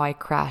seen how I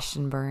crashed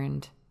and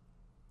burned.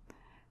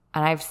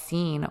 And I've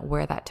seen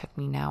where that took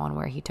me now and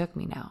where He took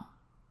me now.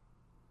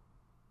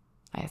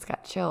 I just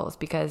got chills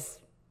because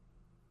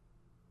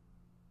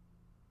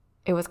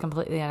it was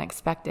completely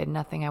unexpected.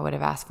 Nothing I would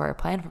have asked for or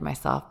planned for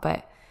myself,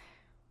 but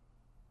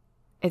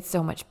it's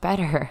so much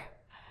better.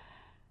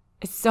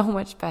 It's so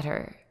much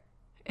better.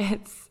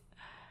 It's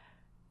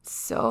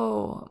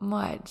so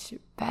much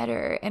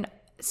better in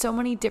so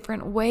many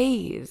different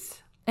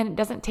ways. And it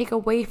doesn't take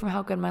away from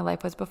how good my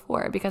life was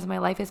before, because my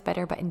life is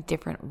better, but in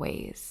different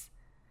ways.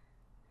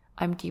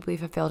 I'm deeply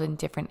fulfilled in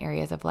different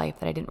areas of life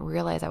that I didn't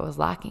realize I was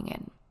lacking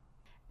in.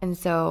 And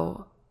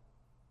so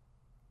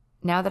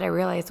now that I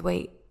realize,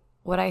 wait,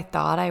 what I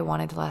thought I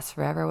wanted to last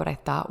forever, what I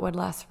thought would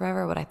last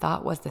forever, what I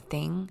thought was the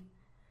thing,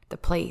 the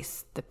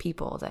place, the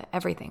people, the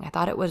everything. I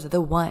thought it was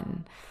the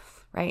one,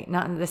 right?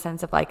 Not in the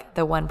sense of like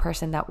the one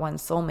person, that one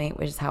soulmate,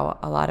 which is how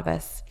a lot of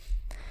us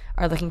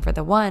are looking for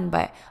the one,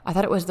 but I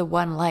thought it was the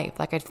one life.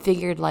 Like I'd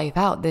figured life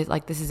out.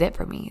 Like this is it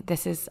for me.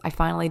 I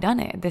finally done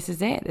it. This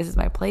is it. This is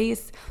my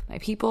place, my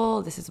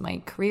people. This is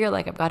my career.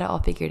 Like I've got it all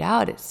figured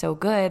out. It's so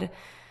good.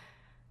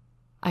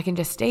 I can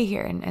just stay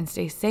here and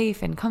stay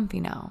safe and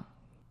comfy now.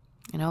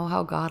 You know,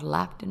 how God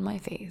laughed in my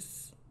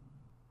face.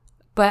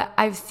 But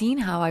I've seen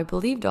how I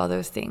believed all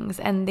those things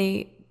and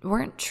they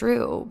weren't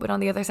true. But on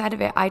the other side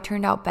of it, I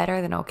turned out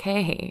better than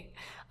okay.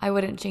 I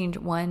wouldn't change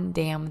one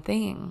damn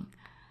thing.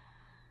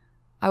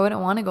 I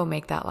wouldn't want to go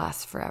make that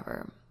last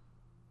forever.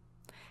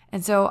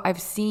 And so I've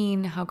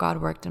seen how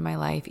God worked in my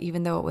life,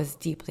 even though it was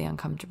deeply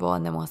uncomfortable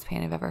and the most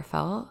pain I've ever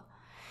felt.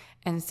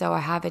 And so I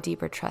have a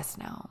deeper trust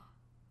now.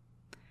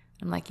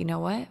 I'm like, you know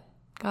what,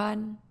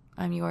 God,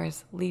 I'm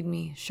yours. Lead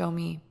me, show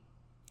me.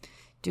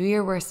 Do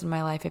your worst in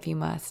my life if you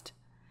must.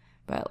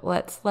 But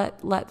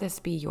let this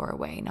be your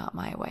way, not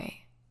my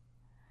way.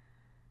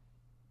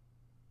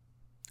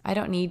 I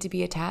don't need to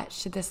be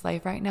attached to this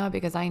life right now,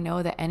 because I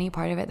know that any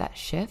part of it that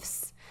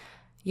shifts,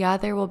 yeah,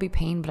 there will be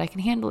pain, but I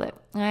can handle it.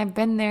 I've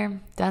been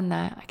there, done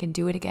that. I can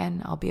do it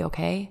again. I'll be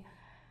okay.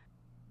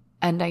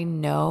 And I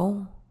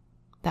know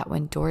that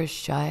when doors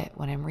shut,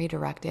 when I'm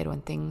redirected,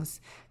 when things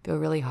feel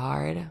really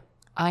hard,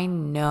 I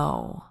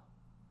know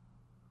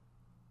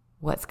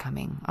what's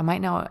coming. I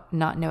might not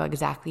know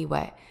exactly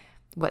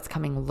what's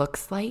coming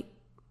looks like.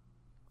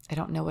 I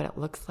don't know what it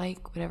looks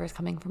like, whatever's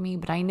coming for me,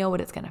 but I know what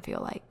it's going to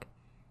feel like.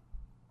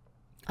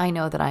 I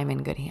know that I'm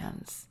in good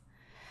hands.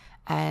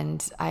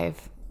 And a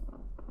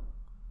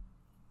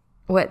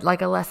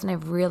lesson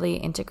I've really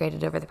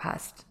integrated over the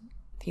past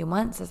few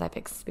months as I've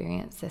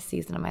experienced this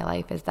season of my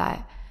life is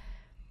that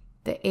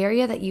the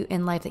area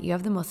in life that you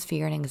have the most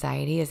fear and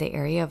anxiety is the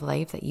area of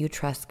life that you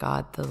trust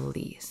God the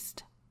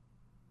least.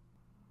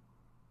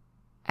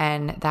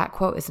 And that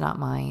quote is not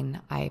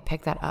mine. I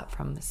picked that up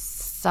from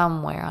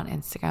somewhere on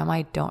Instagram.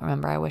 I don't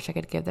remember. I wish I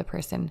could give the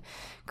person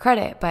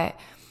credit, but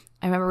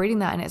I remember reading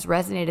that and it's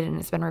resonated and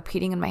it's been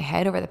repeating in my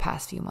head over the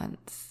past few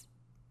months.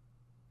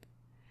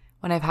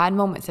 When I've had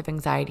moments of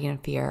anxiety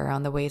and fear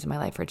around the ways my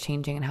life are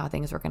changing and how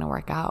things were going to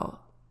work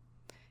out,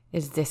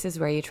 this is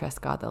where you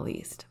trust God the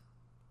least.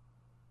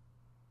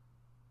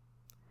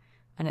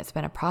 And it's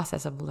been a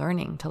process of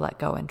learning to let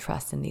go and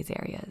trust in these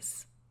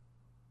areas.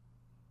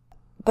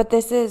 But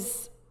this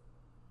is,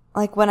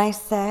 like when I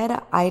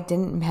said I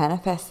didn't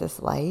manifest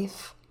this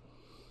life,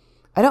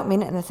 I don't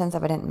mean it in the sense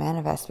of I didn't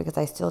manifest, because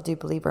I still do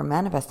believe we're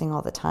manifesting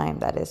all the time.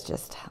 That is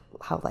just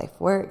how life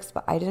works.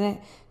 But I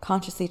didn't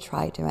consciously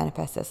try to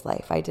manifest this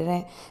life. I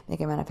didn't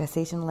make a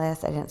manifestation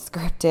list. I didn't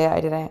script it. I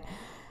didn't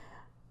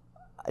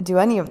do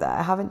any of that.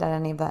 I haven't done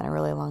any of that in a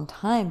really long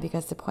time,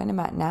 because the point I'm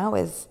at now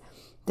is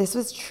this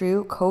was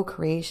true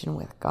co-creation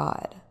with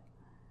God.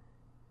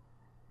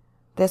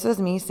 This was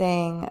me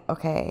saying,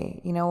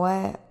 okay, you know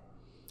what?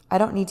 I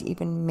don't need to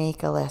even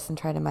make a list and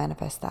try to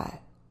manifest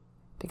that,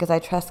 because I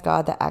trust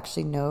God that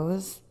actually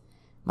knows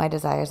my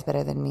desires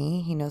better than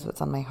me. He knows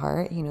what's on my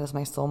heart. He knows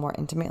my soul more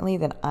intimately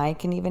than I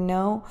can even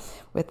know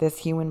with this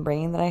human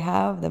brain that I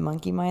have, the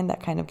monkey mind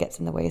that kind of gets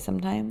in the way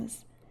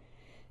sometimes.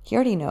 He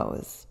already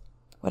knows.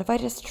 What if I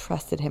just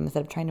trusted him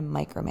instead of trying to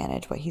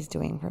micromanage what he's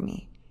doing for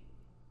me?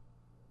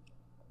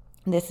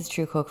 This is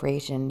true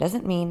co-creation. It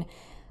doesn't mean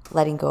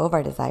letting go of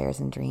our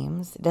desires and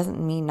dreams. It doesn't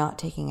mean not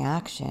taking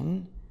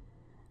action.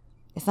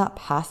 It's not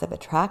passive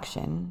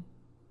attraction,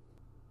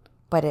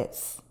 but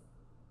it's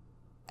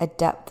a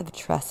depth of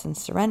trust and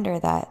surrender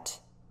that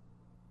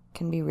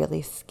can be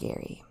really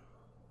scary.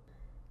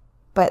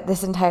 But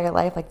this entire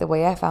life, like the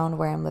way I found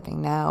where I'm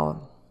living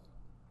now,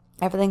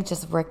 everything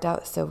just worked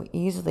out so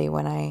easily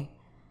when I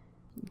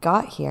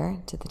got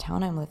here to the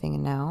town I'm living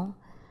in now.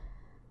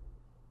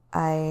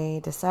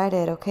 I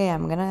decided, okay,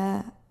 I'm going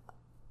to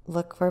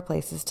look for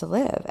places to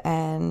live.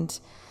 And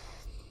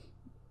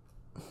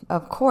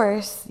of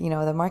course,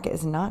 the market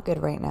is not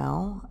good right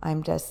now. I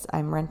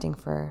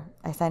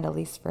signed a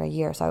lease for a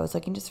year. So I was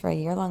looking just for a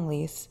year-long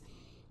lease.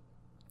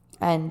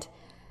 And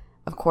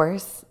of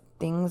course,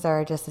 things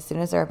are just, as soon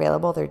as they're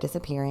available, they're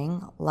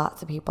disappearing.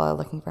 Lots of people are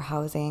looking for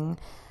housing.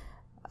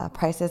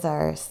 Prices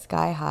are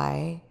sky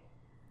high.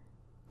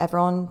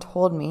 Everyone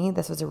told me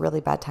this was a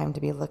really bad time to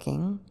be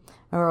looking.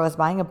 I remember I was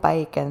buying a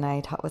bike and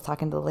I was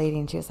talking to the lady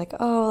and she was like,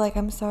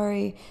 I'm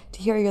sorry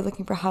to hear you're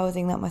looking for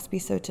housing. That must be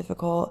so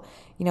difficult.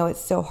 It's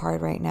so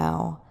hard right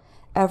now.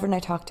 Everyone I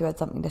talked to had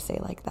something to say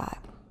like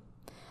that.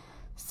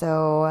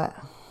 So I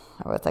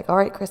was like, all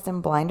right,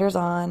 Kristen, blinders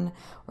on.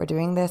 We're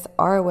doing this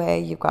our way.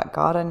 You've got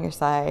God on your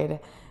side.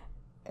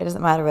 It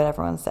doesn't matter what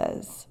everyone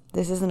says.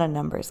 This isn't a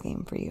numbers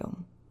game for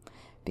you.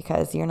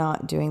 because you're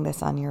not doing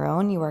this on your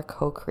own. You are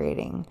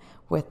co-creating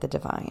with the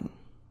divine.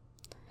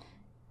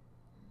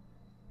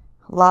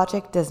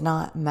 Logic does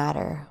not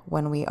matter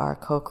when we are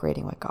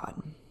co-creating with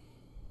God.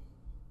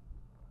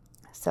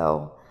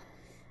 So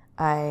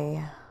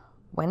I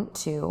went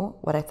to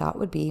what I thought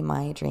would be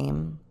my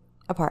dream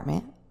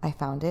apartment. I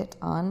found it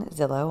on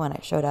Zillow and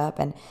it showed up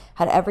and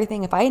had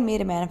everything. If I had made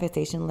a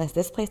manifestation list,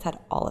 this place had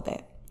all of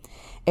it.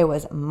 It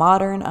was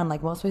modern,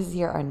 unlike most places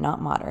here are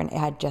not modern. It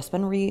had just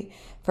been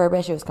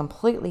refurbished. It was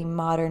completely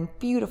modern,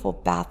 beautiful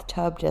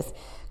bathtub, just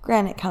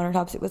granite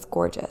countertops. It was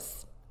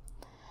gorgeous.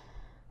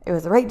 It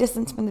was the right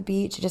distance from the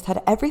beach. It just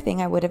had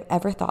everything I would have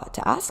ever thought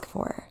to ask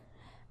for.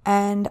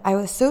 And I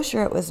was so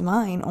sure it was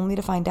mine, only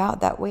to find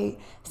out that, wait,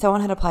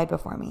 someone had applied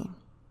before me.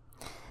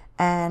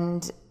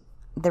 And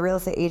the real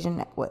estate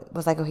agent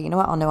was like, okay, you know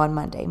what? I'll know on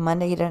Monday.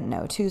 Monday, he didn't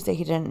know. Tuesday,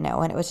 he didn't know.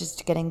 And it was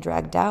just getting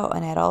dragged out.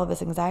 And I had all of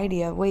this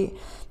anxiety of, wait,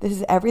 this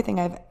is everything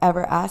I've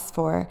ever asked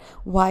for.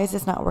 Why is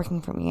this not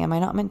working for me? Am I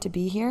not meant to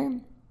be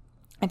here?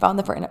 I found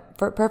the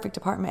perfect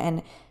apartment,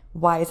 and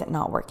why is it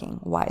not working?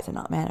 Why is it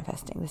not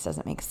manifesting? This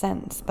doesn't make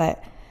sense.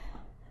 But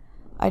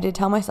I did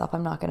tell myself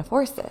I'm not going to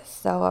force this.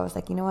 So I was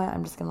like, you know what?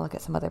 I'm just going to look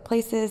at some other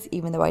places,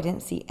 even though I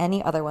didn't see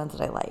any other ones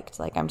that I liked.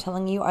 Like, I'm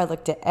telling you, I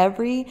looked at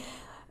every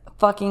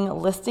fucking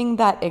listing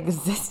that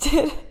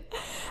existed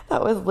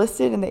that was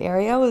listed in the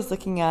area. I was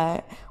looking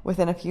at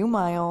within a few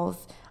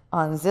miles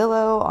on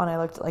Zillow, I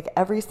looked at like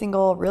every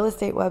single real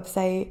estate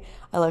website.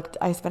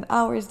 I spent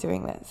hours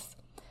doing this.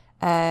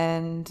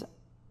 And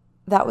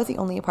that was the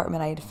only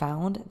apartment I had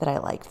found that I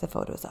liked the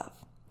photos of.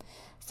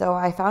 So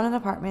I found an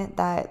apartment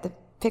that the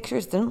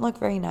pictures didn't look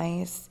very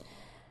nice.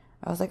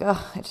 I was like,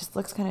 oh, it just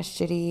looks kind of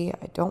shitty.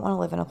 I don't want to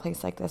live in a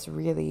place like this,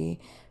 really.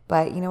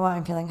 But you know what?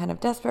 I'm feeling kind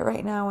of desperate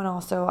right now. And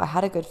also, I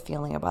had a good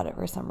feeling about it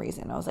for some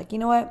reason. I was like, you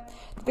know what?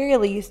 At the very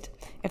least,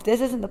 if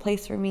this isn't the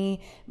place for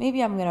me,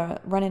 maybe I'm going to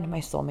run into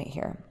my soulmate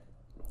here.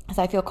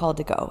 So I feel called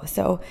to go.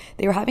 So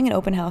they were having an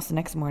open house the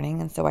next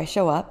morning. And so I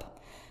show up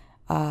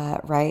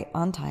right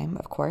on time,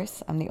 of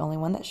course. I'm the only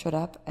one that showed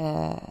up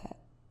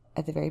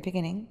at the very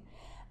beginning.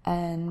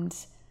 And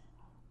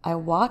I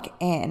walk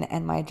in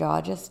and my jaw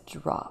just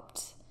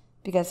dropped.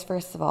 Because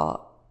first of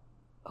all,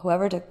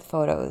 whoever took the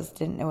photos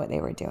didn't know what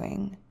they were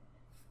doing.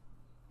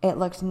 It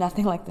looked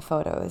nothing like the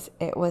photos.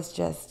 It was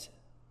just,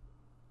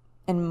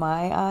 in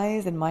my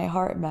eyes, in my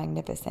heart,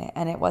 magnificent.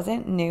 And it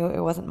wasn't new. It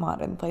wasn't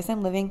modern. The place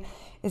I'm living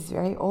is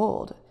very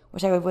old,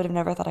 which I would have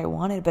never thought I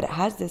wanted, but it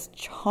has this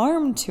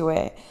charm to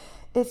it.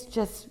 It's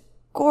just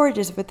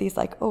gorgeous with these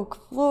like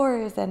oak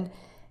floors, and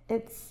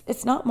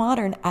it's not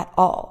modern at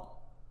all.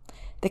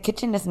 The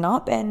kitchen has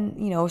not been,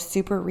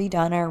 super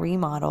redone or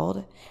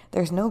remodeled.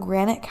 There's no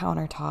granite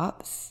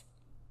countertops.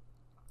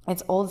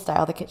 It's old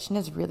style. The kitchen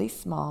is really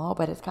small,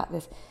 but it's got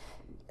this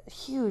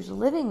huge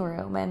living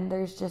room, and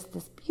there's just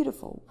this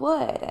beautiful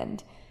wood,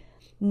 and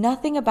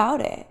nothing about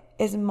it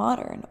is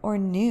modern or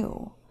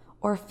new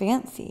or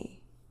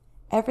fancy.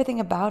 Everything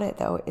about it,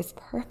 though, is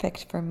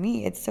perfect for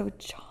me. It's so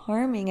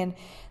charming, and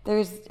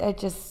there's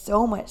just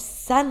so much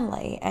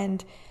sunlight.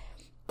 And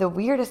the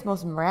weirdest,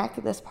 most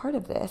miraculous part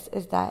of this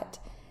is that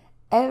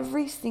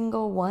every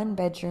single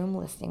one-bedroom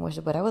listing, which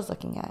is what I was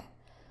looking at,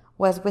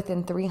 was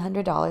within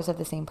 $300 of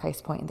the same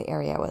price point in the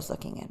area I was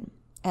looking in.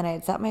 And I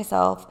had set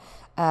myself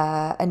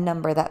a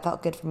number that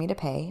felt good for me to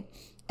pay,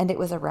 and it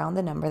was around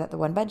the number that the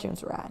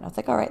one-bedrooms were at. And I was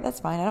like, all right, that's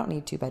fine. I don't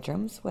need 2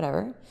 bedrooms,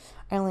 whatever.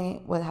 I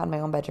only had my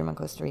own bedroom in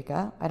Costa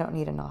Rica. I don't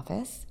need an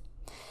office.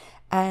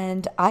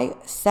 And I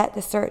set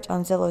the search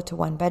on Zillow to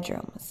 1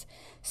 bedrooms.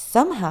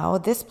 Somehow,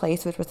 this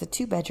place, which was a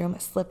 2-bedroom,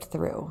 slipped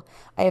through.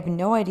 I have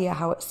no idea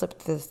how it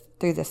slipped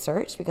through the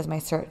search, because my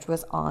search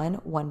was on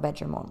 1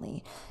 bedroom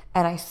only.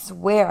 And I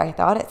swear I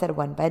thought it said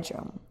 1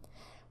 bedroom.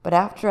 But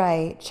after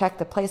I checked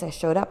the place, I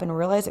showed up and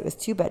realized it was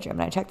 2 bedroom.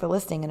 And I checked the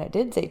listing and it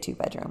did say 2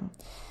 bedroom.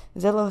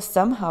 Zillow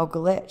somehow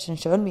glitched and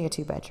showed me a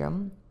 2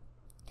 bedroom.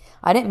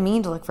 I didn't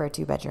mean to look for a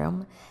 2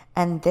 bedroom.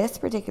 And this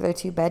particular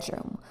 2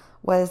 bedroom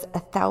was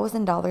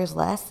 $1,000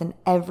 less than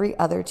every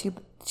other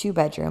two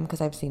bedroom,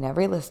 because I've seen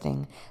every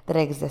listing that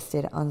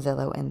existed on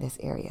Zillow in this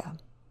area.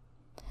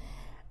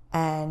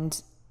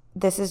 And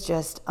this is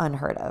just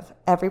unheard of.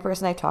 Every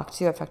person I've talked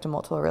to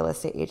multiple real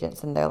estate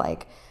agents, and they're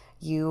like,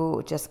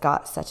 you just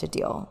got such a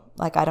deal.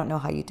 Like, I don't know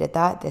how you did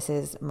that. This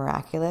is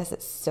miraculous.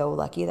 It's so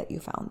lucky that you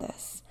found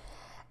this.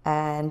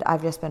 And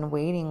I've just been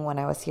waiting. When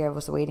I was here, I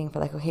was waiting for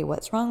like, okay,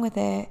 what's wrong with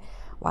it?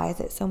 Why is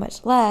it so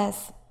much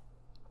less?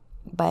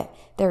 But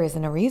there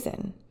isn't a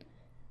reason.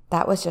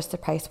 That was just the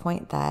price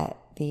point that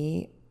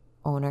the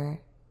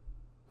owner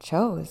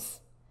chose.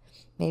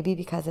 Maybe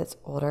because it's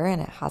older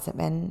and it hasn't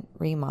been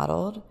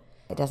remodeled.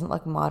 It doesn't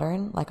look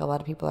modern like a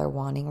lot of people are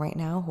wanting right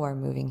now who are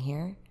moving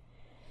here.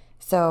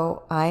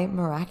 So I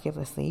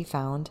miraculously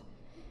found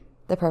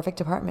the perfect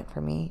apartment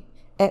for me.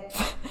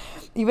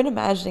 Even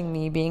imagining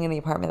me being in the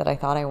apartment that I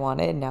thought I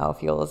wanted now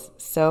feels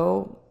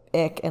so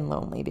ick and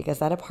lonely, because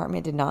that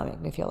apartment did not make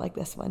me feel like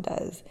this one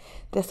does.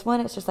 This one,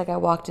 it's just like I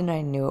walked in and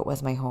I knew it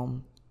was my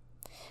home.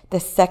 The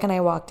second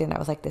I walked in, I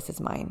was like, this is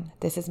mine.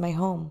 This is my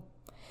home.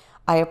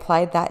 I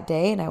applied that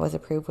day and I was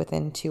approved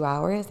within 2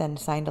 hours and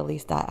signed a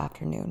lease that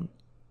afternoon.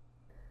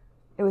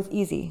 It was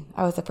easy.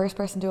 I was the first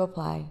person to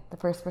apply, the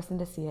first person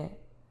to see it.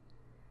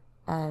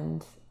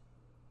 And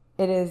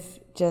it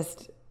is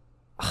just,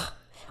 I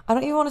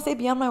don't even want to say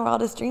beyond my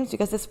wildest dreams,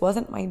 because this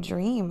wasn't my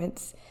dream.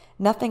 It's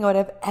nothing I would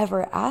have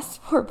ever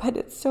asked for, but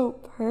it's so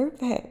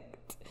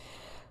perfect.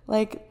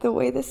 Like the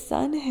way the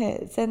sun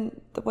hits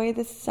and the way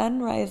the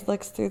sunrise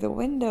looks through the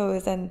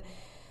windows and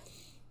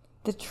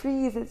the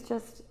trees, it's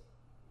just,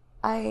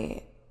 I'm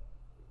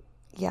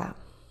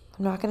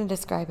not going to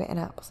describe it in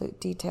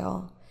absolute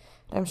detail.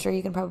 But I'm sure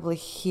you can probably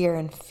hear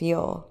and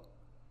feel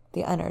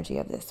the energy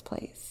of this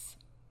place.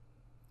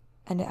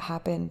 And it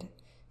happened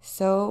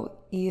so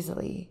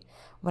easily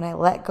when I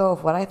let go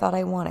of what I thought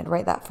I wanted,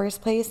 right? That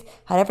first place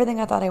had everything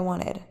I thought I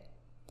wanted.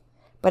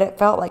 But it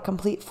felt like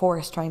complete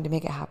force trying to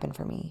make it happen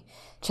for me.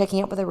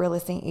 Checking up with a real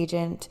estate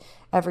agent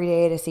every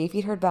day to see if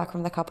he'd heard back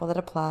from the couple that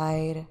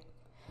applied.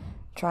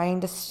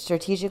 Trying to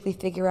strategically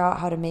figure out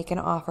how to make an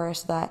offer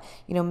so that,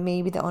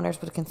 maybe the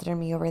owners would consider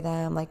me over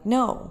them. Like,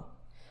 no.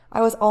 I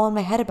was all in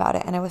my head about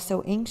it and I was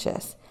so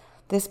anxious.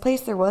 This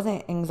place, there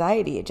wasn't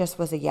anxiety. It just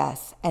was a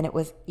yes, and it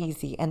was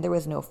easy and there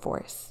was no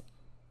force.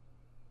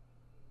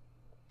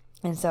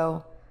 And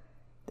so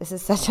this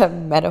is such a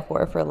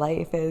metaphor for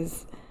life,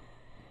 is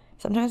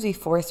sometimes we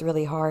force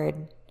really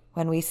hard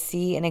when we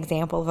see an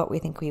example of what we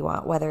think we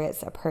want, whether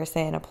it's a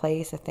person, a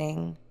place, a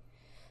thing,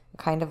 a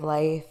kind of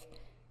life.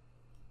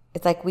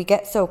 It's like we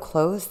get so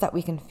close that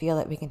we can feel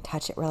it, we can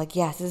touch it. We're like,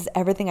 yes, this is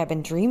everything I've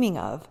been dreaming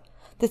of.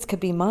 This could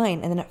be mine.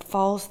 And then it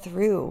falls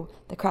through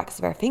the cracks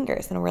of our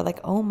fingers. And we're like,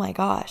 oh my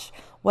gosh,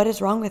 what is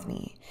wrong with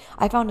me?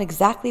 I found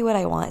exactly what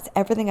I want. It's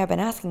everything I've been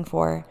asking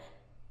for.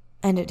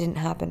 And it didn't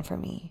happen for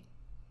me.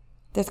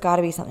 There's got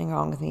to be something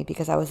wrong with me,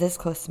 because I was this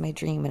close to my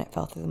dream and it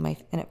fell through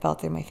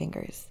my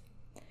fingers.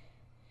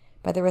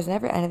 But there was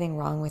never anything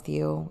wrong with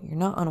you. You're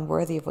not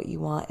unworthy of what you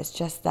want. It's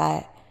just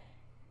that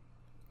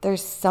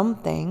there's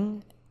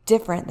something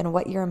different than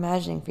what you're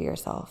imagining for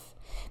yourself.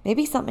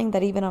 Maybe something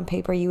that even on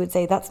paper you would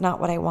say, that's not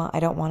what I want.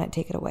 I don't want it.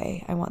 Take it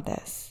away. I want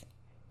this.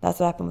 That's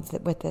what happened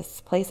with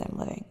this place I'm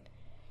living.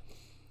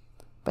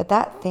 But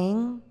that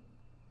thing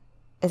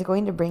is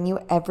going to bring you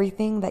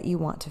everything that you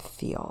want to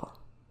feel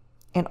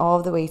in all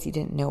of the ways you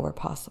didn't know were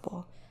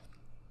possible.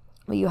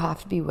 But you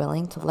have to be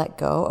willing to let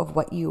go of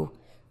what you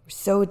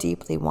so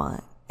deeply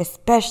want,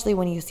 especially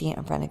when you see it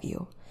in front of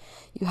you.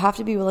 You have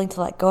to be willing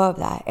to let go of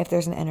that if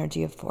there's an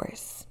energy of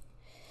force.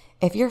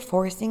 If you're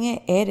forcing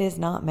it, it is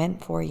not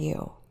meant for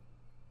you.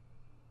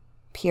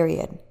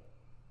 Period.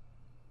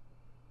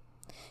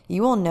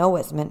 You will know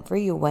what's meant for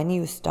you when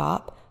you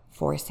stop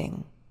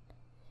forcing.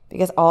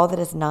 Because all that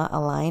is not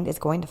aligned is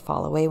going to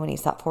fall away when you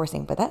stop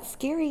forcing. But that's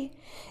scary.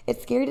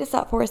 It's scary to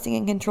stop forcing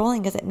and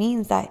controlling, because it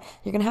means that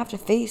you're going to have to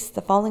face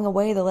the falling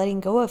away, the letting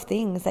go of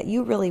things that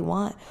you really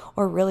want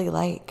or really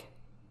like.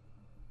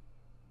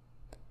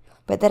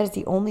 But that is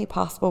the only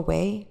possible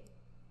way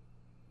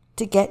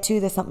to get to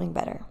the something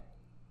better.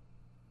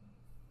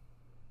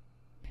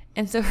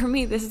 And so for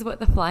me, this is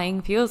what the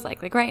flying feels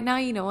like. Like right now,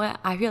 you know what?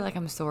 I feel like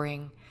I'm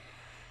soaring.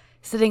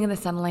 Sitting in the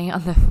sunlight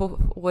on the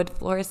wood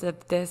floors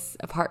of this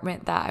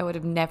apartment that I would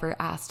have never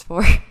asked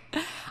for.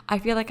 I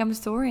feel like I'm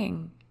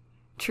soaring.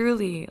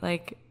 Truly,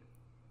 like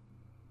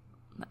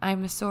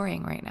I'm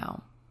soaring right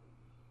now.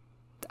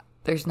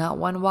 There's not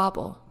one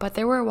wobble, but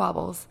there were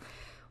wobbles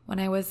when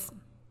I was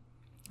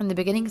in the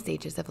beginning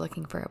stages of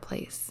looking for a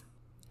place.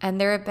 And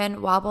there have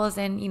been wobbles,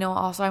 and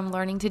also I'm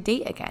learning to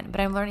date again,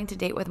 but I'm learning to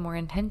date with more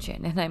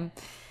intention, and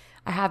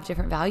I have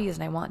different values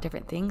and I want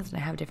different things, and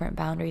I have different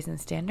boundaries and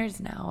standards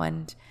now.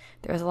 And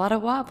there was a lot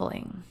of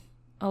wobbling,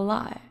 a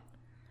lot.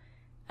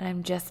 And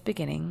I'm just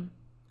beginning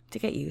to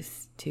get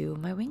used to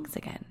my wings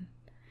again.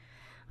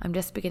 I'm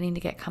just beginning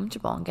to get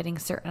comfortable and getting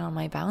certain on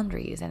my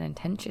boundaries and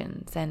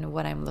intentions and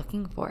what I'm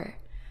looking for.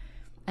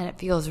 And it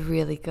feels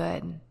really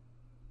good.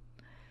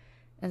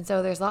 And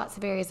so there's lots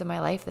of areas of my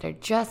life that are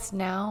just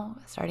now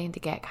starting to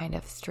get kind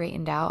of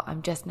straightened out.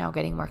 I'm just now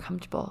getting more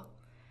comfortable.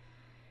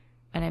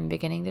 And I'm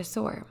beginning to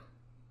soar.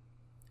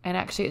 And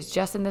actually, it's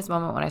just in this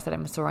moment when I said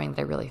I'm soaring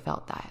that I really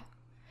felt that.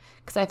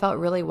 Because I felt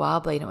really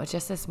wobbly, and it was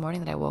just this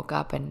morning that I woke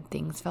up and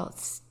things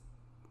felt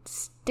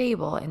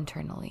stable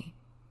internally.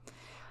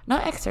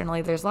 Not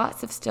externally. There's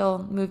lots of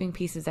still moving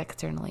pieces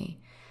externally.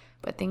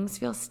 But things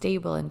feel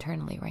stable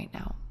internally right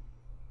now.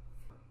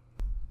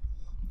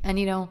 And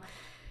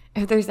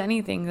if there's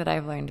anything that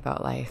I've learned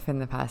about life in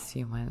the past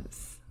few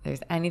months,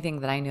 there's anything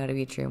that I know to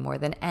be true more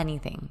than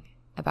anything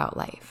about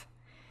life,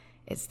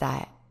 it's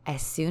that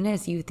as soon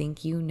as you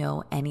think you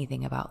know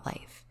anything about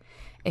life,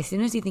 as soon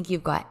as you think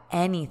you've got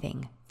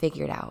anything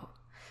figured out,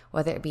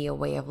 whether it be a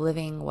way of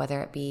living,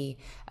 whether it be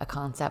a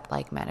concept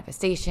like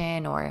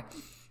manifestation or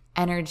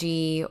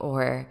energy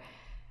or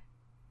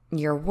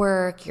your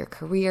work, your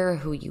career,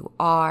 who you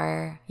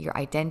are, your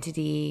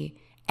identity,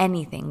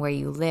 anything, where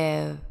you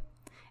live,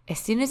 as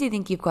soon as you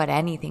think you've got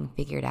anything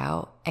figured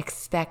out,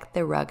 expect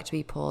the rug to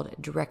be pulled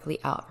directly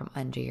out from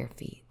under your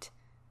feet.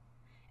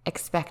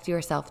 Expect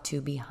yourself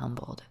to be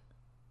humbled.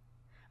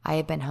 I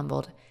have been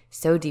humbled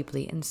so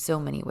deeply in so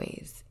many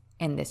ways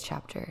in this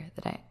chapter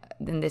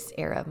in this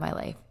era of my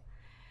life,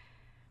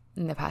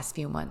 in the past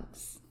few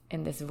months,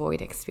 in this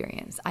void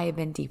experience. I have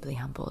been deeply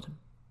humbled.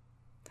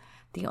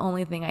 The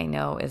only thing I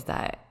know is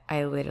that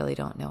I literally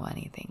don't know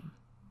anything.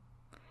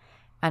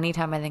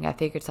 Anytime I think I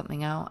figured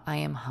something out, I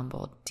am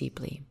humbled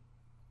deeply.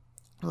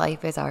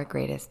 Life is our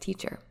greatest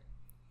teacher.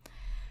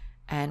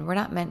 And we're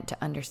not meant to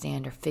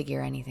understand or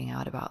figure anything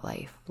out about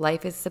life.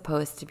 Life is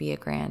supposed to be a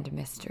grand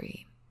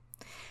mystery.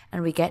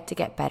 And we get to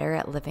get better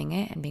at living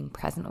it and being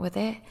present with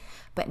it.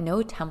 But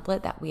no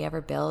template that we ever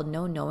build,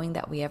 no knowing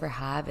that we ever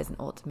have is an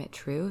ultimate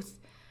truth.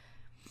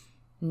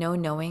 No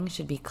knowing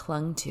should be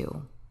clung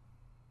to.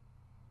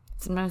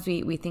 Sometimes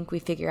we think we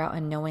figure out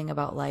a knowing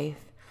about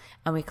life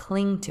and we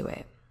cling to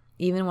it,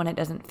 even when it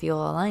doesn't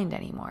feel aligned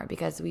anymore,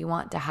 because we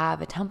want to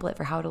have a template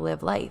for how to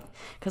live life.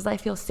 Because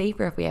life feels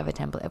safer if we have a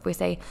template. If we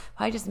say, if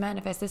I just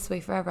manifest this way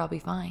forever, I'll be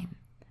fine.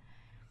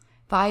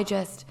 If I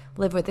just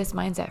live with this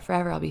mindset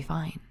forever, I'll be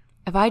fine.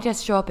 If I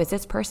just show up as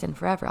this person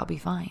forever, I'll be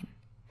fine.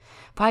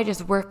 If I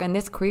just work on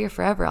this career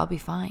forever, I'll be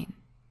fine.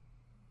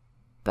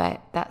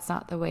 But that's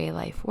not the way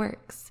life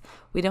works.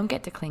 We don't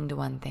get to cling to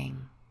one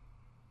thing.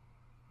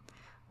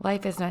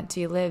 Life is meant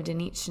to be lived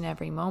in each and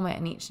every moment,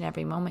 and each and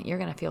every moment you're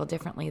going to feel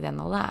differently than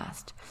the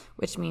last,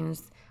 which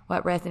means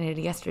what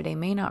resonated yesterday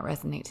may not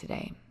resonate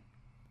today.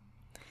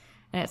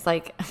 And it's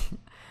like,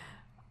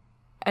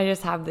 I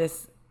just have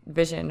this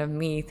vision of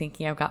me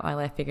thinking I've got my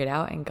life figured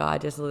out, and God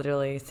just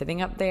literally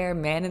sitting up there,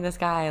 man in the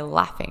sky,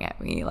 laughing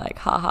at me like,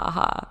 ha ha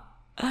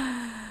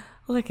ha.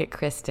 Look at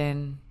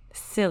Kristen,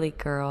 silly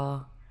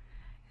girl.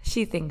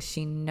 She thinks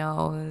she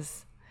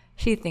knows.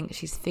 She thinks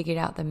she's figured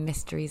out the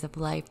mysteries of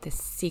life, the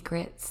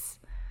secrets.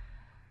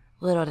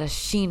 Little does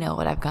she know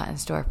what I've got in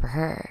store for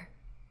her.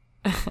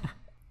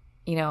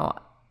 You know,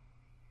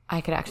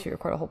 I could actually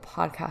record a whole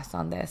podcast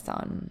on this,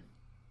 on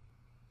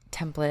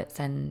templates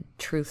and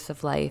truths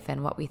of life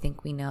and what we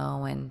think we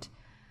know and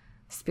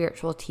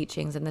spiritual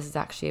teachings. And this is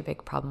actually a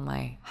big problem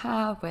I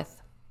have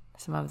with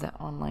some of the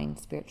online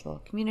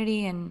spiritual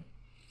community, and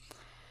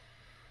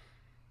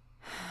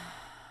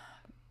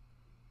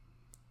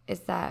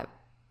is that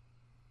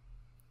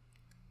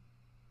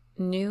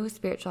new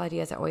spiritual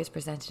ideas are always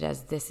presented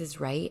as this is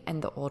right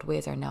and the old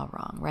ways are now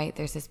wrong, right?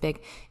 There's this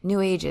big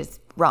new age is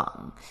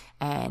wrong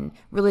and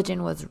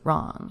religion was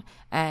wrong.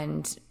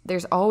 And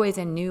there's always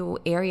a new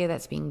area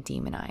that's being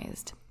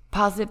demonized.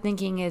 Positive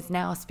thinking is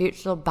now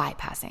spiritual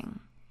bypassing.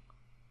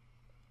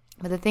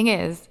 But the thing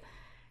is,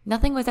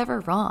 nothing was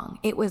ever wrong.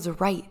 It was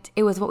right.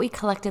 It was what we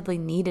collectively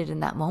needed in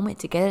that moment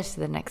to get us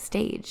to the next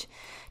stage.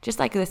 Just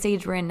like the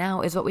stage we're in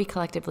now is what we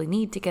collectively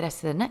need to get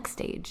us to the next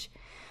stage.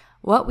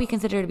 What we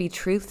consider to be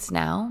truths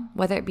now,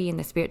 whether it be in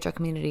the spiritual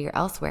community or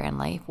elsewhere in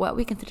life, what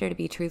we consider to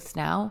be truths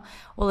now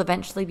will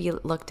eventually be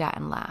looked at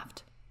and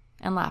laughed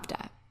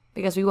at,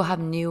 because we will have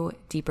new,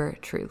 deeper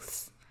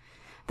truths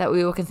that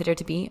we will consider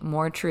to be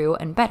more true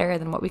and better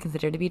than what we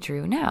consider to be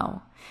true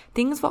now.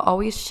 Things will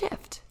always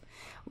shift.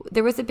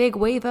 There was a big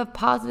wave of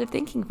positive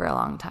thinking for a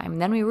long time.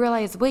 And then we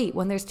realized, wait,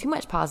 when there's too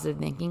much positive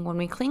thinking, when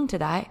we cling to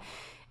that,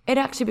 it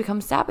actually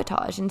becomes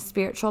sabotage and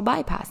spiritual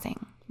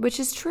bypassing, which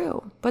is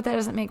true. But that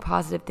doesn't make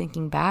positive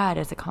thinking bad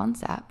as a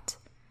concept.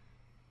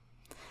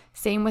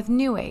 Same with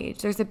New Age.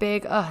 There's a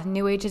big,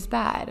 New Age is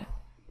bad.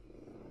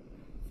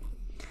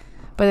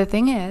 But the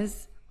thing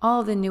is,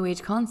 all of the New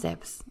Age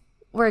concepts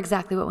were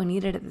exactly what we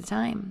needed at the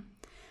time.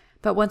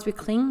 But once we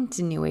cling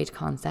to New Age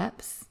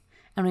concepts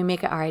and we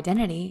make it our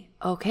identity,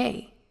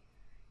 okay,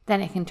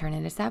 then it can turn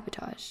into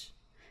sabotage.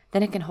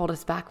 Then it can hold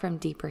us back from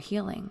deeper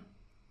healing.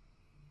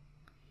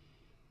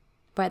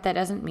 But that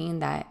doesn't mean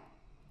that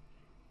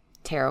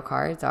tarot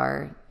cards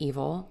are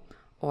evil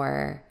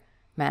or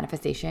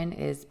manifestation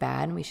is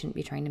bad and we shouldn't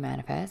be trying to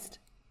manifest.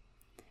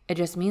 It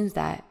just means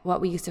that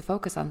what we used to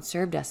focus on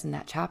served us in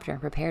that chapter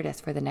and prepared us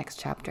for the next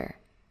chapter.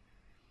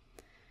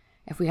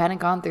 If we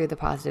hadn't gone through the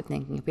positive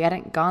thinking, if we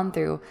hadn't gone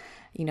through,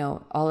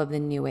 all of the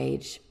New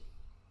Age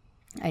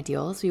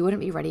ideals, we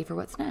wouldn't be ready for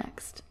what's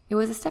next. It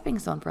was a stepping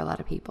stone for a lot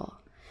of people.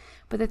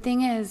 But the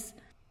thing is,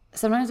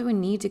 sometimes we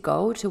need to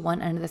go to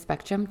one end of the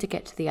spectrum to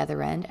get to the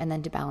other end and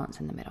then to balance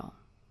in the middle.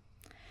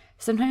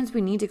 Sometimes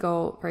we need to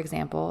go, for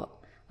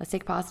example, let's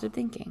take positive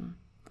thinking.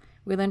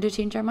 We learn to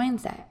change our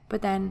mindset,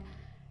 but then,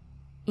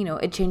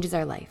 it changes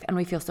our life and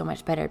we feel so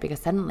much better because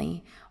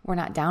suddenly we're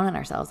not down on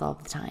ourselves all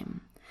the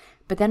time.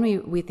 But then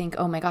we think,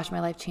 oh my gosh,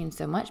 my life changed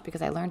so much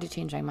because I learned to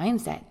change my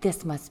mindset.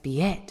 This must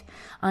be it.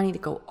 I need to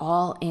go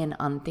all in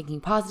on thinking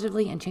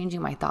positively and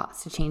changing my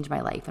thoughts to change my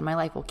life, and my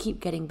life will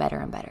keep getting better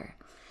and better.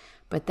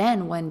 But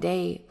then one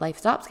day life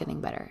stops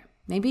getting better.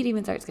 Maybe it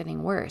even starts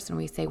getting worse and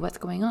we say, what's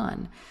going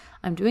on?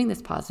 I'm doing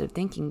this positive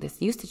thinking.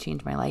 This used to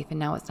change my life and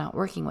now it's not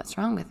working. What's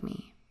wrong with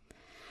me?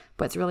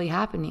 What's really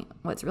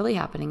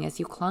happening is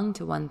you clung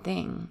to one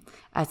thing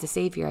as the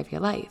savior of your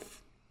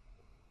life.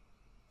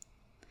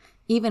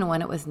 Even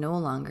when it was no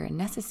longer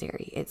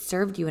necessary. It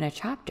served you in a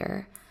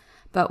chapter,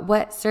 but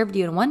what served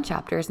you in one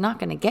chapter is not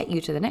going to get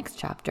you to the next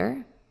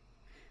chapter.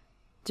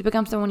 To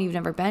become someone you've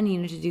never been, you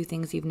need to do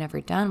things you've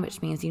never done,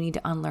 which means you need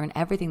to unlearn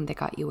everything that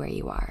got you where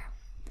you are.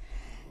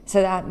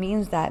 So that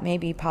means that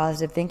maybe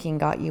positive thinking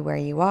got you where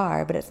you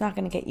are, but it's not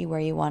going to get you where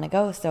you want to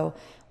go. So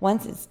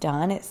once it's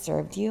done, it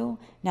served you.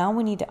 Now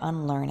we need to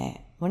unlearn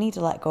it. We need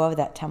to let go of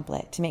that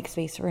template to make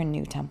space for a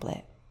new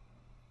template.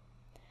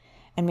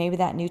 And maybe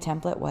that new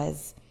template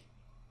was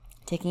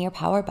taking your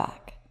power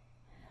back,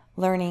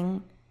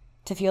 learning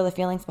to feel the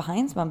feelings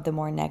behind some of the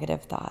more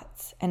negative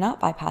thoughts and not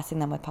bypassing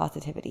them with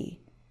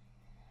positivity.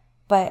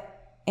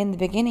 But in the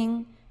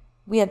beginning,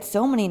 we had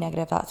so many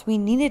negative thoughts. We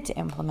needed to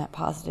implement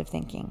positive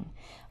thinking.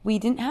 We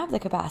didn't have the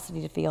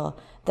capacity to feel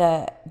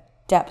the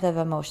depth of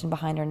emotion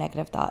behind our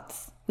negative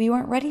thoughts. We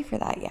weren't ready for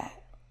that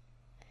yet.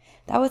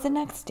 That was the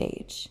next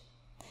stage.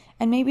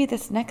 And maybe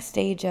this next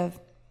stage of,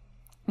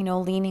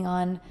 leaning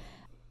on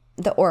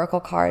the oracle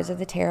cards or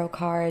the tarot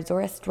cards or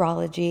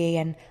astrology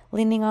and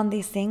leaning on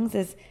these things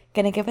is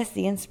going to give us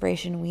the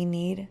inspiration we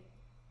need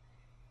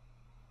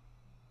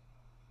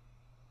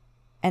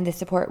and the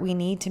support we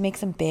need to make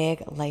some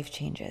big life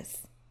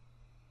changes.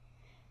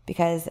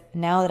 Because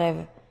now that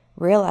I've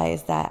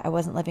realized that I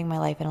wasn't living my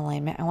life in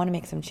alignment, I want to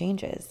make some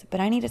changes, but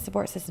I need a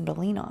support system to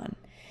lean on.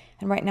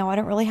 And right now I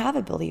don't really have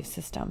a belief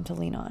system to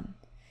lean on.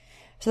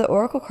 So the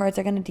oracle cards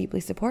are going to deeply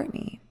support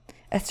me.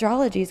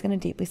 Astrology is going to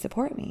deeply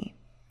support me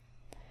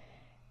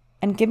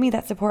and give me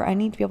that support I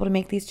need to be able to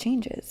make these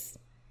changes.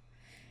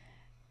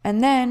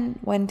 And then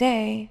one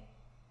day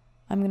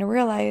I'm going to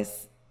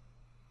realize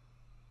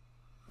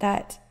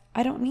that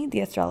I don't need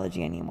the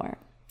astrology anymore.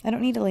 I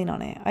don't need to lean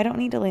on it. I don't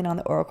need to lean on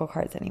the oracle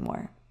cards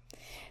anymore.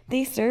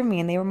 They served me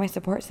and they were my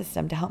support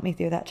system to help me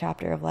through that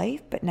chapter of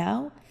life. But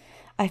now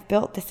I've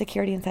built the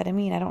security inside of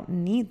me and I don't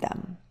need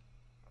them.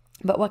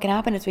 But what can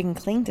happen is we can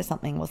cling to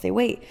something. We'll say,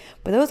 wait,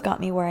 but those got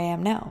me where I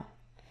am now.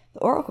 The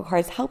oracle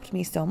cards helped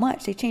me so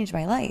much. They changed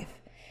my life.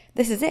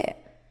 This is it.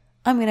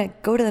 I'm going to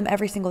go to them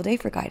every single day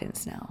for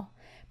guidance now.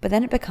 But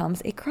then it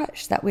becomes a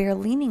crutch that we are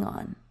leaning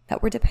on,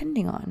 that we're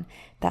depending on.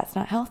 That's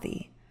not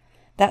healthy.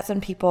 That's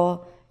when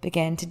people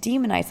begin to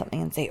demonize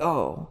something and say,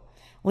 oh,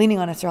 leaning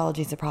on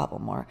astrology is the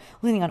problem, or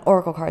leaning on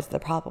oracle cards is the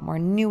problem, or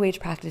new age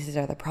practices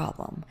are the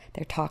problem.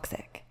 They're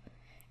toxic.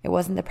 It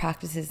wasn't the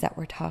practices that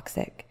were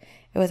toxic.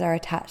 It was our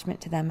attachment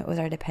to them. It was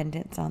our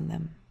dependence on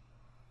them.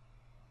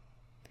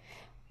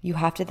 You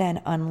have to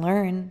then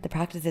unlearn the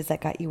practices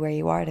that got you where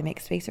you are to make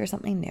space for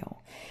something new,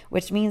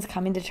 which means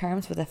coming to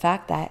terms with the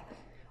fact that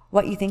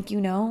what you think you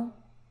know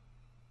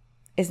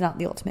is not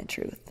the ultimate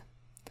truth.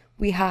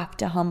 We have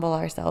to humble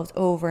ourselves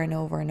over and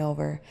over and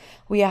over.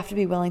 We have to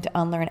be willing to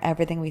unlearn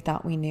everything we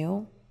thought we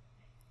knew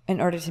in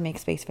order to make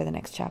space for the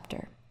next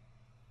chapter.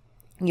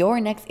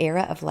 Your next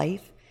era of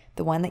life,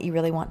 the one that you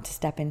really want to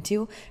step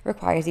into,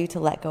 requires you to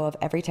let go of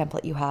every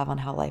template you have on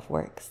how life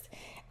works.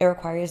 It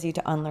requires you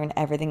to unlearn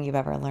everything you've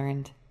ever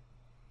learned.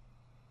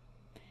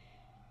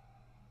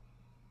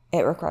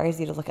 It requires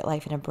you to look at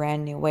life in a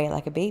brand new way,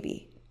 like a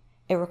baby.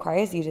 It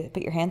requires you to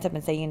put your hands up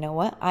and say, you know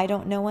what? I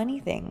don't know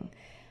anything.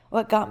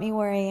 What got me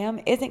where I am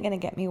isn't going to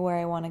get me where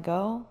I want to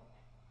go.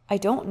 I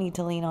don't need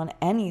to lean on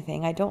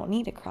anything. I don't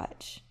need a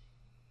crutch.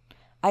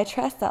 I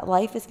trust that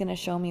life is going to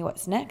show me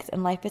what's next,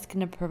 and life is going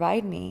to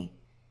provide me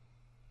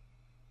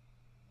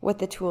with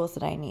the tools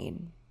that I need.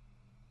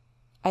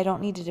 I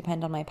don't need to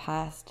depend on my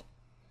past.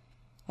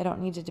 I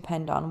don't need to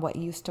depend on what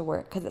used to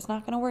work, because it's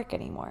not going to work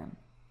anymore.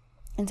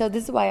 And so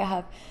this is why I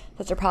have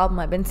such a problem.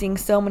 I've been seeing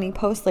so many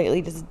posts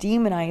lately just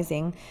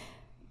demonizing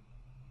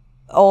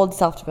old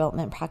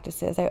self-development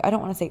practices. I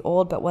don't want to say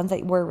old, but ones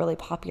that were really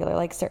popular,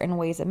 like certain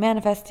ways of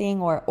manifesting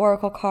or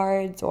oracle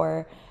cards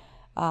or,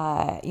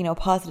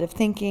 positive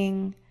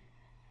thinking.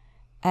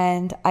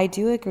 And I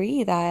do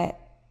agree that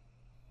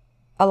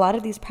a lot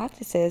of these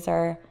practices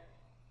are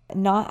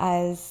not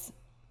as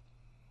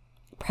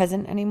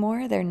present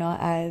anymore.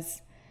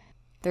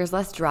 There's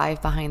less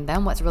drive behind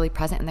them. What's really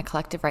present in the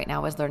collective right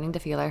now is learning to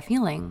feel our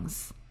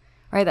feelings,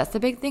 right? That's the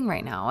big thing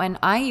right now. And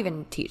I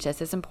even teach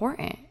this. It's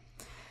important.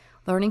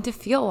 Learning to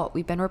feel what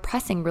we've been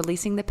repressing,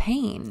 releasing the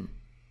pain.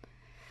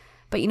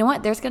 But you know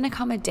what? There's going to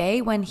come a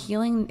day when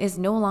healing is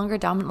no longer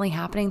dominantly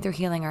happening through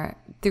feeling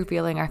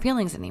our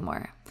feelings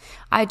anymore.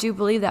 I do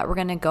believe that we're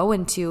going to go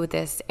into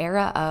this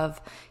era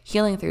of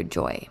healing through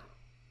joy,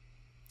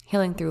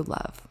 healing through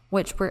love,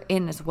 which we're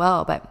in as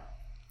well. But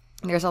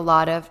there's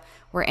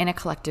we're in a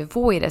collective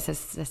void as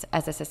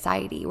a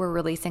society. We're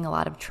releasing a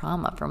lot of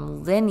trauma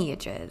from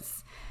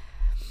lineages.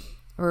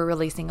 We're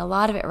releasing a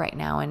lot of it right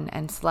now,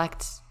 and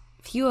select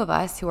few of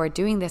us who are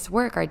doing this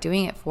work are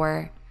doing it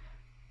for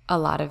a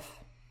lot of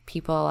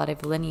people, a lot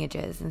of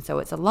lineages. And so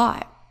it's a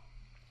lot.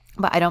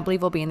 But I don't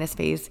believe we'll be in this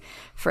phase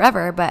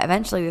forever. But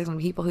eventually there's going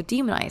to be people who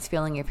demonize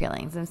feeling your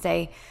feelings and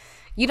say,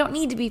 you don't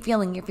need to be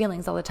feeling your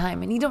feelings all the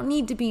time, and you don't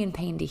need to be in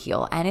pain to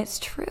heal. And it's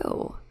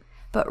true.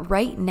 But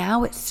right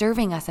now it's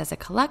serving us as a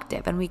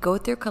collective, and we go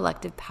through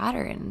collective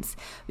patterns.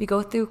 We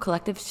go through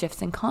collective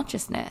shifts in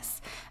consciousness.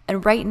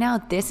 And right now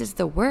this is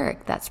the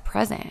work that's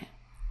present.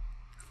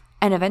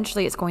 And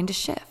eventually it's going to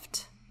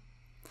shift.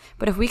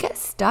 But if we get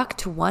stuck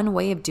to one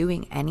way of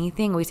doing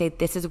anything, we say,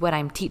 this is what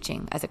I'm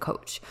teaching as a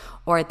coach,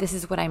 or this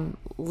is what I'm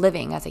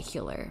living as a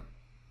healer,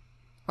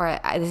 or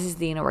this is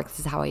the inner work,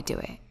 this is how I do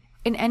it.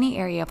 In any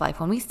area of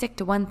life, when we stick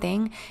to one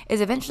thing, is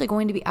eventually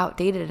going to be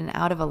outdated and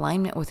out of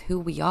alignment with who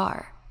we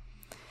are,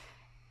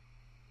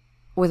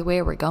 with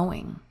where we're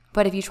going.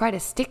 But if you try to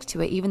stick to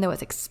it, even though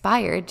it's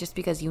expired, just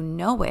because you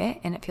know it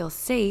and it feels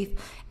safe,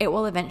 it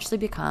will eventually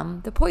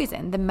become the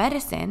poison. The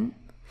medicine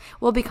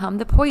will become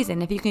the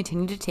poison if you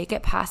continue to take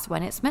it past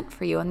when it's meant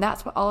for you. And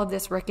that's what all of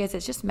this work is.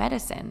 It's just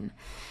medicine.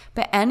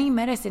 But any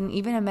medicine,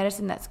 even a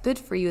medicine that's good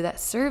for you,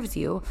 that serves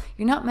you,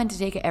 you're not meant to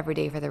take it every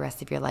day for the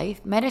rest of your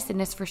life. Medicine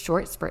is for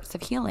short spurts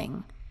of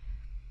healing.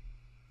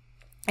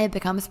 It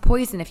becomes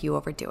poison if you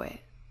overdo it.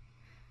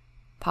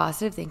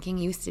 Positive thinking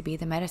used to be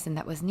the medicine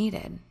that was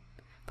needed,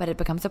 but it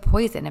becomes a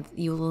poison if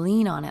you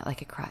lean on it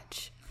like a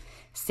crutch.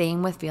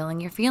 Same with feeling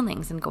your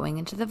feelings and going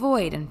into the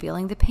void and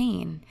feeling the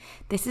pain.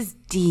 This is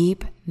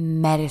deep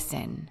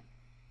medicine.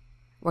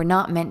 We're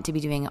not meant to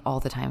be doing it all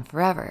the time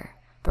forever,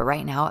 but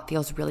right now it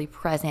feels really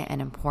present and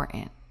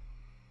important.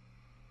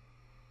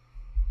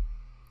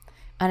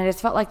 And I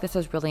just felt like this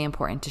was really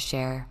important to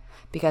share,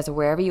 because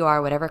wherever you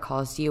are, whatever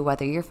calls to you,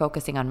 whether you're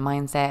focusing on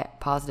mindset,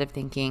 positive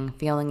thinking,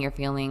 feeling your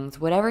feelings,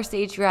 whatever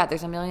stage you're at,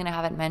 there's a million I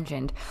haven't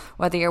mentioned,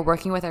 whether you're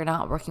working with or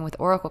not working with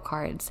oracle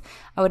cards,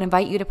 I would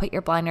invite you to put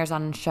your blinders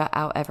on and shut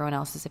out everyone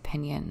else's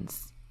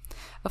opinions.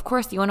 Of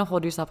course, you want to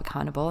hold yourself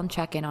accountable and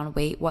check in on,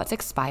 wait, what's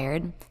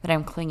expired that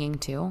I'm clinging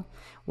to?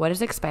 What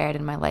is expired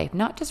in my life?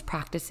 Not just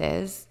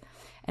practices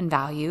and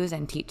values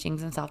and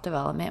teachings and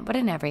self-development, but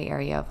in every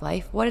area of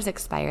life. What is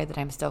expired that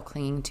I'm still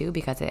clinging to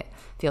because it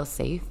feels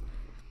safe?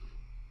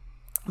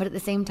 But at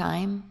the same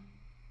time,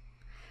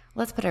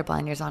 let's put our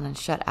blinders on and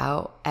shut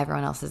out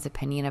everyone else's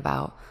opinion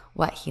about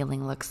what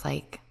healing looks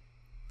like,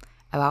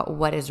 about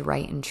what is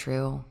right and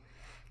true,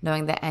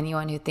 knowing that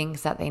anyone who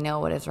thinks that they know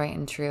what is right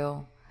and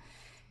true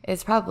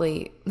is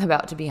probably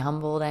about to be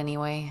humbled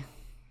anyway.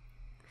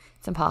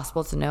 It's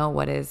impossible to know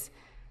what is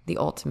the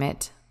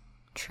ultimate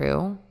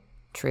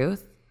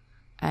truth,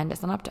 and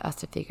it's not up to us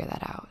to figure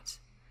that out.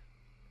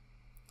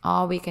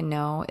 All we can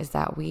know is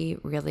that we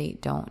really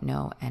don't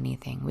know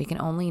anything. We can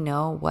only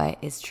know what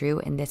is true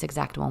in this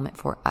exact moment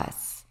for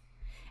us.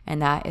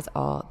 And that is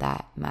all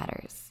that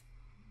matters.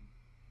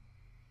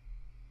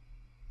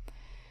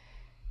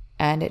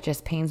 And it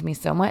just pains me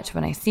so much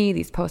when I see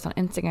these posts on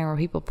Instagram where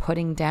people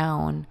putting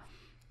down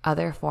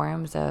other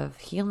forms of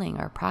healing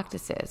or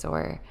practices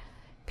or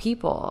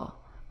people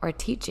or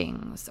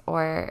teachings,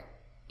 or,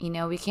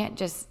 we can't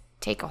just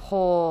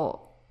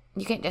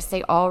you can't just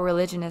say all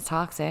religion is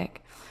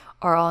toxic,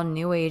 or all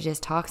new age is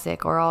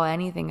toxic, or all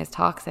anything is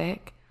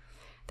toxic.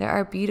 There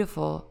are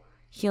beautiful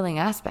healing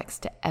aspects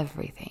to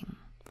everything.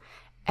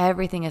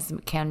 Everything has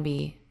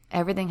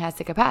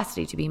the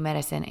capacity to be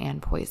medicine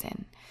and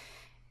poison.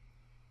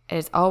 It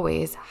is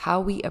always how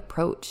we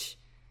approach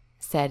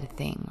said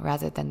thing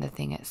rather than the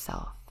thing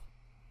itself.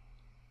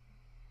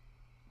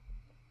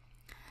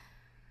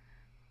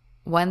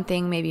 One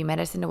thing may be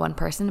medicine to one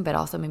person, but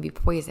also may be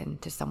poison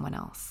to someone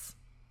else.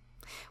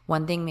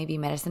 One thing may be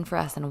medicine for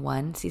us in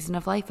one season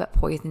of life, but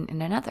poison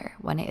in another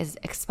when it is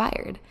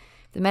expired.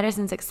 If the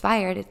medicine's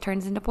expired, it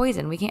turns into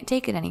poison. We can't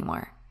take it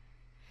anymore.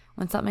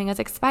 When something is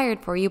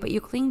expired for you, but you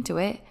cling to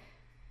it,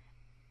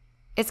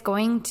 it's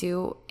going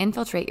to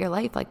infiltrate your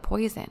life like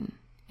poison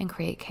and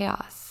create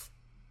chaos.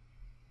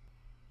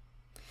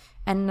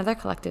 And another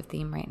collective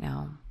theme right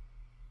now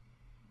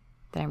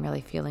that I'm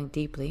really feeling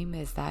deeply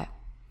is that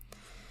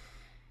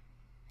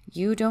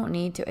you don't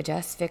need to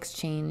adjust, fix,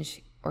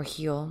 change, or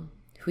heal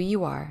who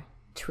you are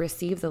to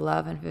receive the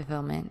love and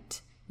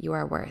fulfillment you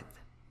are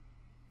worth.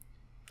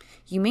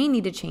 You may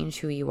need to change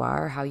who you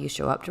are or how you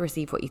show up to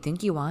receive what you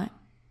think you want,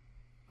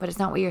 but it's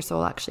not what your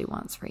soul actually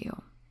wants for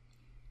you.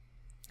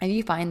 If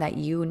you find that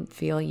you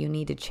feel you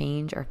need to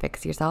change or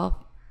fix yourself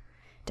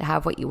to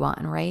have what you want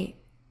and right,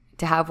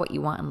 to have what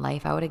you want in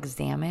life, I would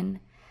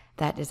examine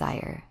that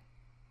desire.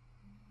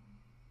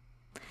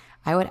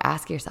 I would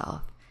ask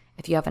yourself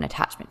if you have an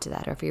attachment to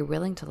that, or if you're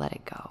willing to let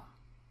it go.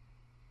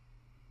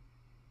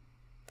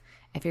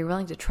 If you're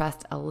willing to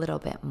trust a little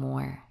bit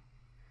more.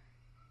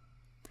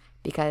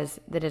 Because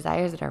the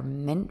desires that are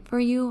meant for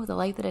you, the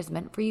life that is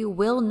meant for you,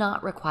 will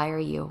not require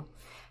you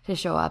to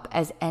show up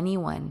as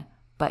anyone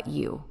but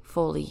you,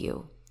 fully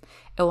you.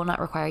 It will not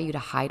require you to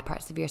hide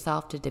parts of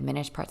yourself, to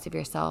diminish parts of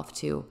yourself,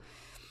 to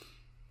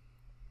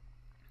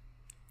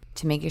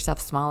make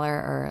yourself smaller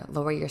or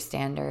lower your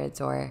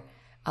standards or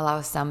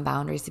allow some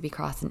boundaries to be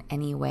crossed in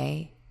any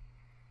way.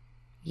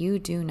 You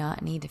do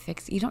not need to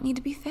fix. You don't need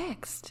to be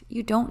fixed.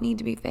 You don't need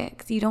to be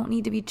fixed. You don't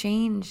need to be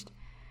changed.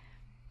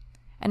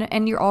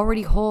 And you're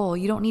already whole.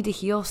 You don't need to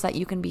heal so that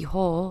you can be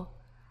whole.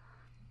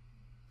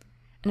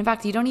 And in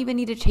fact, you don't even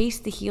need to chase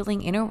the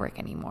healing inner work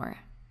anymore.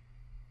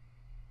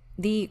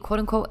 The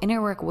quote-unquote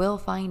inner work will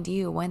find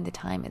you when the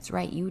time is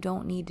right. You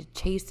don't need to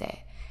chase it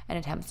and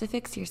attempt to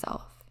fix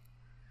yourself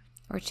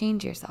or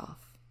change yourself.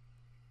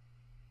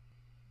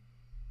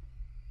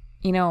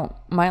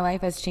 My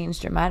life has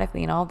changed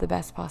dramatically in all the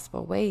best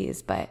possible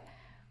ways, but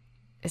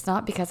It's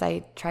not because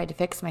I tried to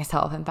fix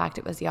myself. In fact,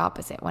 it was the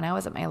opposite. When I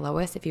was at my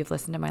lowest, if you've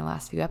listened to my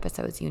last few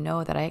episodes, you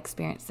know that I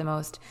experienced the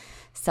most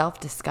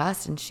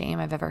self-disgust and shame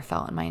I've ever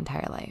felt in my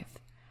entire life.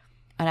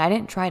 And I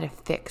didn't try to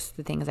fix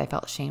the things I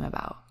felt shame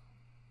about.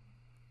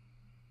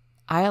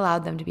 I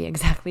allowed them to be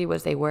exactly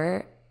as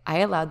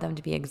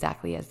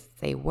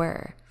they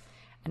were.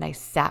 And I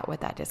sat with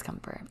that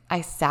discomfort.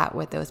 I sat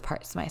with those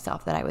parts of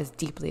myself that I was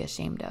deeply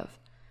ashamed of.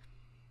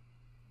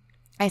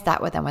 I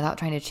sat with them without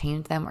trying to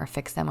change them or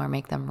fix them or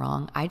make them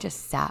wrong. I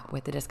just sat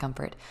with the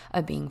discomfort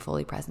of being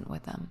fully present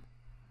with them.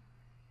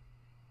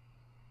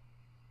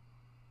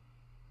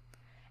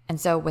 And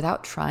so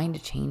without trying to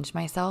change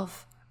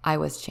myself, I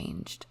was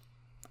changed.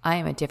 I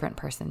am a different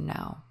person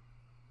now.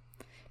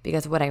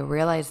 Because what I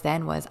realized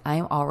then was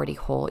I'm already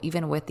whole,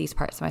 even with these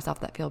parts of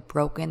myself that feel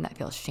broken, that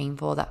feel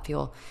shameful, that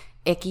feel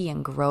icky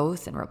and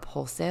gross and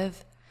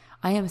repulsive.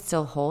 I am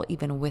still whole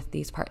even with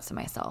these parts of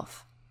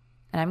myself.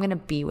 And I'm going to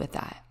be with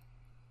that.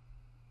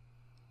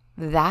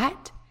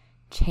 That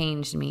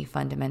changed me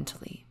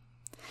fundamentally.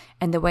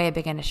 And the way I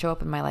began to show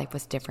up in my life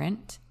was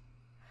different.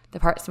 The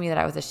parts of me that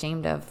I was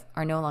ashamed of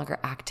are no longer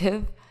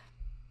active,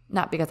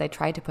 not because I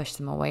tried to push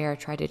them away or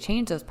tried to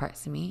change those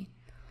parts of me,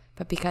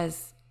 but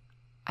because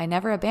I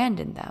never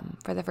abandoned them.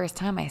 For the first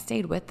time, I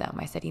stayed with them.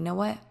 I said, you know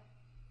what?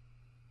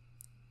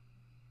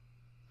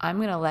 I'm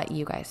going to let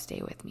you guys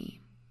stay with me.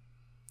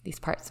 These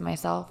parts of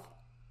myself,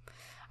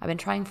 I've been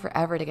trying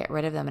forever to get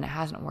rid of them and it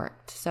hasn't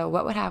worked. So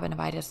what would happen if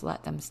I just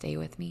let them stay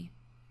with me?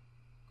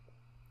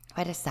 If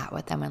I just sat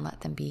with them and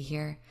let them be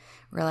here,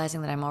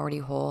 realizing that I'm already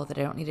whole, that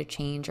I don't need to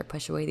change or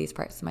push away these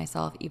parts of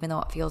myself, even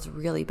though it feels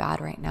really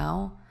bad right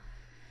now.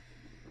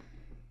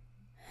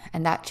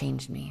 And that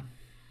changed me.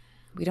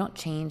 We don't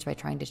change by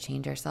trying to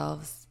change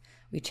ourselves.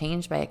 We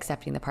change by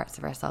accepting the parts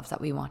of ourselves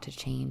that we want to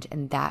change,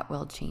 and that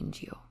will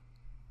change you.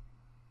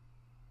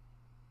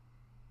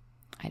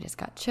 I just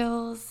got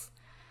chills.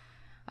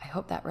 I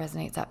hope that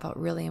resonates. That felt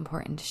really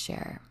important to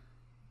share.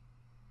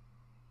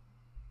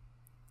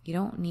 You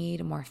don't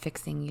need more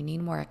fixing. You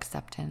need more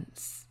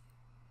acceptance.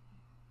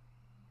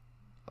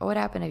 What would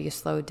happen if you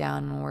slowed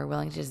down and were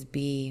willing to just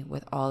be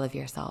with all of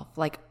yourself,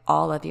 like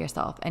all of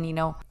yourself? And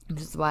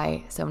this is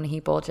why so many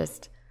people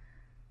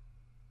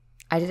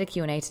I did a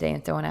Q&A today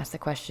and someone asked the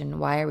question,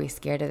 why are we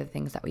scared of the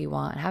things that we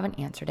want? I haven't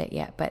answered it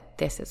yet, but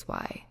this is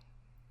why.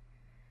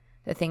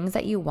 The things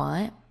that you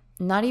want,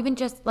 not even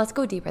just, let's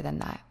go deeper than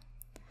that.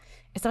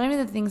 It's not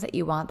even the things that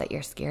you want that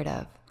you're scared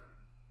of.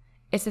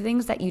 It's the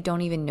things that you don't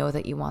even know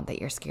that you want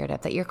that you're scared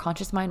of, that your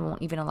conscious mind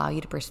won't even allow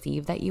you to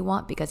perceive that you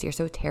want because you're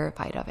so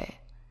terrified of it,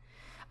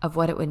 of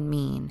what it would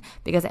mean.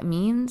 Because it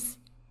means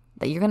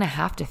that you're going to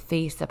have to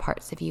face the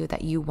parts of you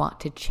that you want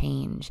to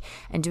change.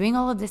 And doing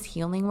all of this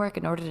healing work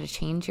in order to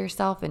change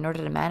yourself, in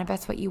order to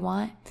manifest what you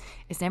want,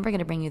 is never going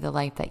to bring you the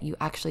life that you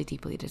actually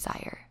deeply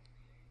desire.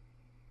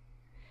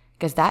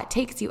 Because that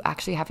takes you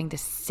actually having to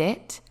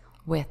sit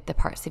with the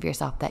parts of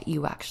yourself that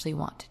you actually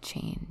want to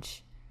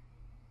change,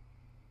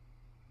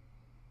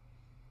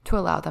 to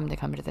allow them to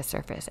come to the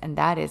surface. And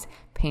that is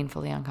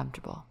painfully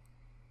uncomfortable.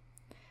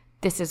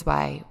 This is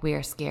why we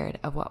are scared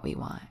of what we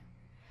want,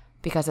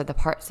 because of the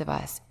parts of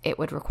us it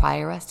would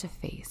require us to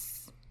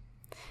face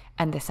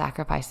and the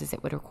sacrifices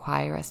it would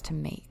require us to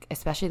make,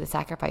 especially the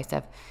sacrifice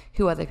of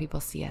who other people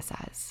see us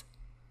as.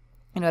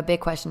 A big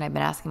question I've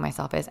been asking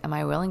myself is, am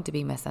I willing to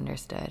be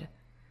misunderstood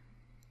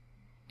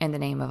in the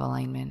name of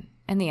alignment?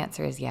 And the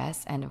answer is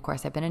yes. And of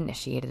course, I've been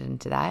initiated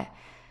into that.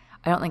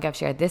 I don't think I've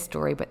shared this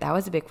story, but that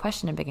was a big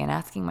question I began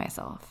asking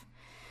myself.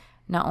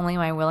 Not only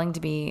am I willing to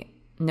be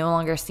no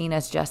longer seen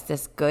as just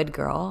this good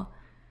girl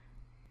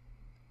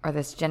or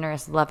this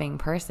generous, loving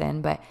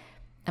person, but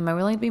am I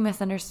willing to be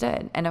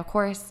misunderstood? And of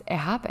course, it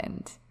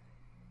happened.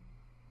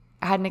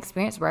 I had an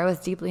experience where I was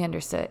deeply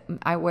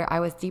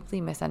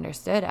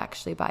misunderstood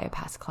actually by a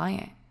past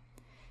client.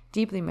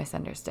 Deeply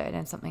misunderstood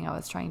in something I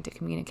was trying to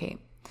communicate.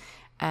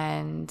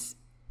 And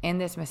in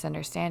this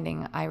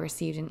misunderstanding, I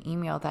received an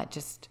email that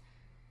just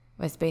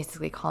was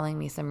basically calling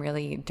me some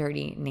really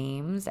dirty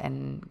names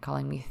and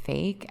calling me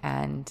fake.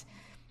 And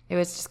it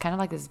was just kind of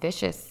like this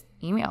vicious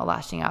email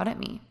lashing out at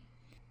me,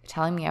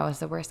 telling me I was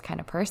the worst kind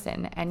of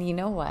person. And you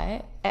know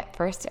what? At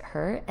first it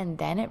hurt, and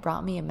then it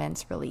brought me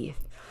immense relief.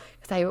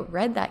 Because I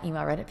read that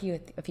email, read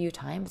it a few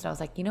times, and I was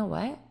like, you know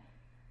what?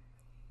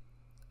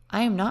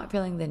 I am not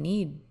feeling the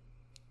need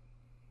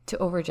to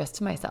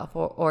over-justify myself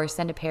or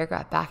send a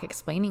paragraph back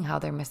explaining how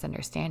they're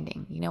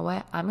misunderstanding. You know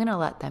what? I'm going to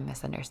let them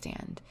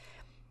misunderstand.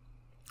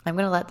 I'm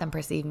going to let them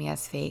perceive me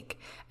as fake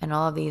and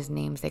all of these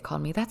names they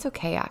called me. That's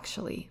okay,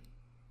 actually.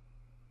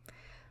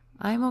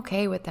 I'm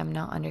okay with them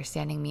not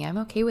understanding me. I'm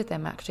okay with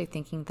them actually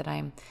thinking that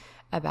I'm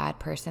a bad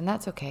person.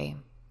 That's okay.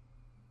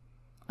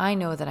 I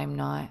know that I'm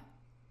not.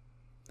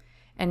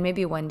 And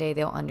maybe one day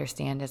they'll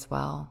understand as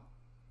well.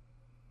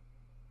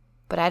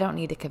 But I don't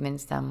need to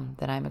convince them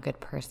that I'm a good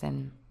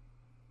person.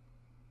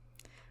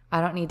 I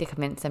don't need to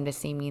convince them to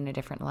see me in a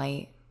different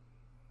light.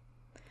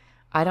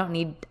 I don't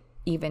need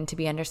even to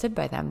be understood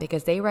by them,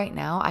 because they right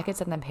now, I could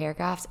send them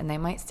paragraphs and they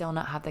might still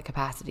not have the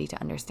capacity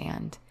to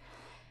understand,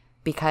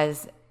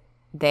 because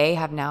they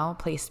have now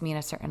placed me in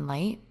a certain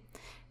light,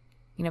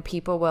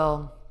 people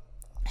will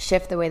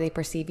shift the way they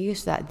perceive you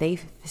so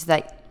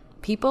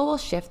that people will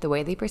shift the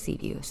way they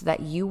perceive you so that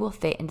you will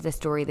fit into the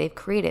story they've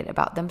created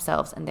about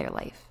themselves and their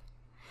life.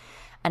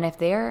 And if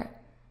they're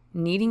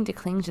needing to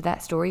cling to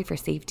that story for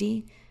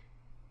safety,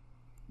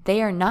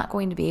 they are not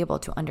going to be able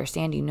to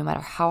understand you no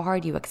matter how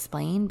hard you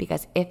explain,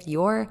 because if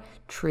your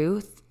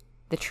truth,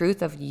 the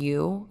truth of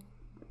you,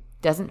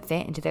 doesn't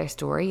fit into their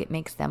story, it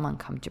makes them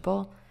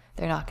uncomfortable.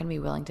 They're not going to be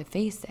willing to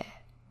face it.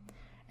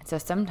 And so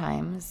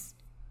sometimes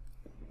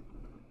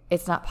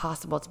it's not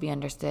possible to be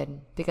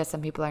understood because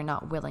some people are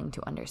not willing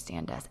to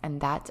understand us, and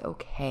that's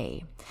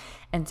okay.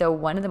 And so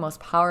one of the most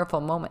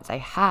powerful moments I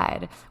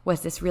had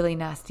was this really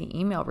nasty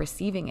email.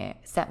 Receiving it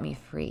set me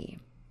free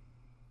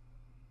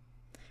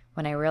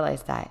when I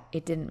realized that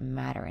it didn't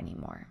matter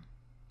anymore.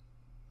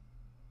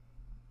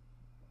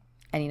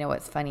 And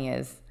what's funny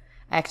is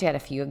I actually had a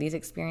few of these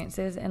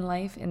experiences in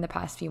life in the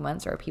past few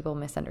months where people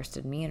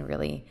misunderstood me in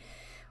really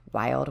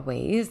wild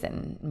ways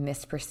and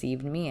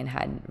misperceived me and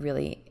had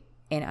really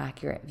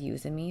inaccurate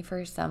views of me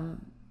for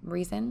some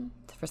reason,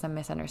 for some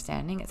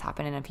misunderstanding. It's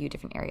happened in a few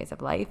different areas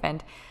of life,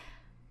 and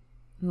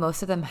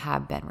most of them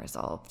have been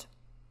resolved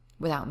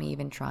without me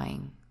even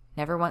trying.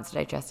 Never once did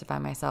I justify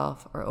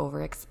myself or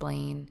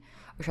over-explain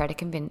or try to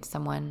convince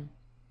someone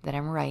that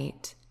I'm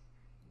right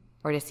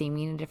or to see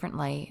me in a different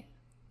light.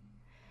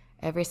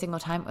 Every single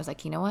time it was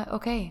like, you know what?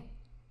 Okay,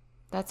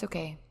 that's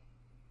okay.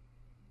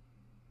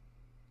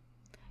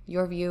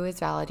 Your view is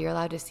valid. You're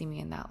allowed to see me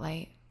in that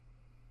light.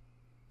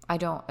 I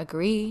don't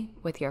agree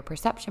with your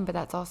perception, but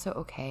that's also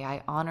okay.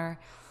 I honor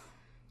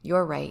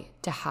your right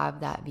to have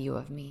that view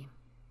of me.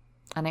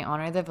 And I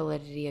honor the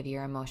validity of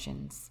your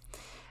emotions.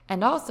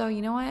 And also,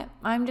 you know what?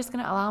 I'm just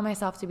going to allow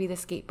myself to be the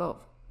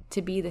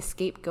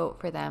scapegoat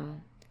for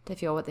them to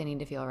feel what they need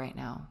to feel right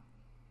now.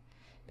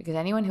 Because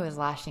anyone who is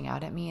lashing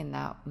out at me in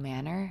that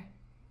manner,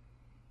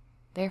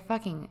 they're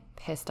fucking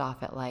pissed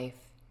off at life.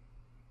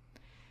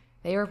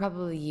 They were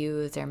probably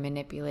used or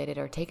manipulated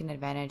or taken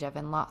advantage of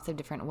in lots of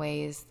different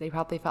ways. They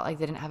probably felt like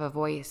they didn't have a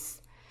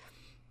voice.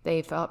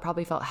 They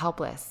probably felt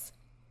helpless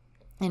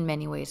in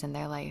many ways in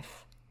their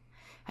life.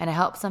 And it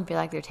helps them feel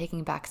like they're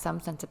taking back some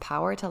sense of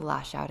power to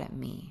lash out at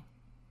me.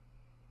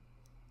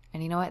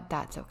 And you know what?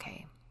 That's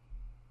okay.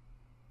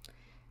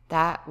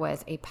 That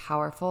was a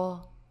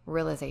powerful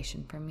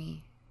realization for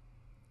me.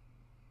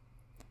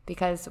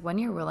 Because when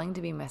you're willing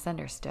to be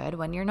misunderstood,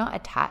 when you're not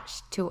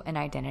attached to an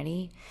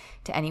identity,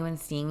 to anyone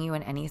seeing you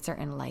in any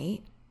certain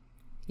light,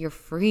 you're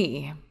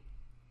free.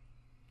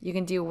 You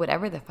can do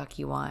whatever the fuck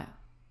you want.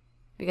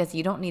 Because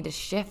you don't need to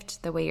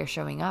shift the way you're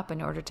showing up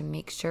in order to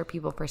make sure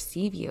people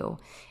perceive you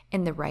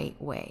in the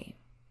right way.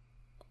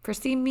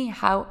 Perceive me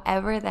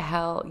however the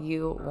hell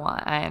you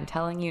want. I am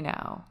telling you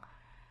now.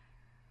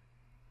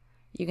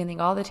 You can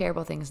think all the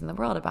terrible things in the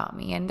world about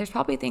me. And there's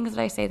probably things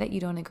that I say that you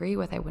don't agree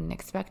with. I wouldn't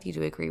expect you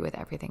to agree with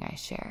everything I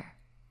share.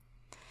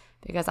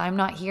 Because I'm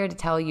not here to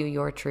tell you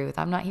your truth.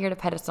 I'm not here to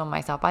pedestal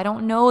myself. I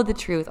don't know the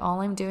truth.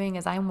 All I'm doing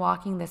is I'm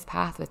walking this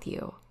path with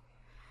you.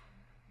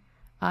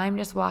 I'm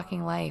just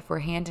walking life. We're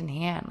hand in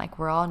hand. Like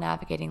we're all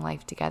navigating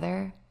life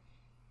together.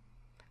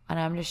 And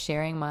I'm just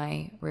sharing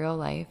my real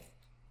life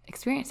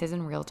experiences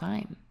in real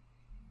time.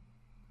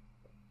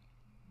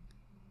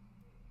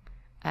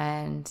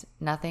 And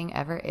nothing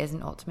ever is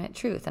an ultimate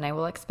truth. And I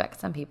will expect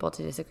some people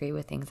to disagree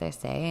with things I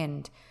say.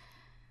 And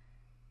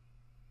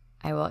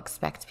I will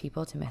expect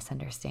people to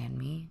misunderstand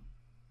me.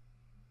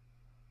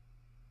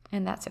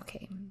 And that's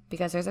okay.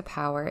 Because there's a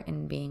power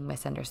in being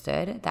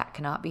misunderstood that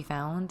cannot be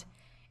found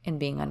in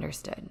being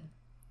understood.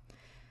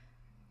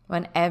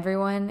 When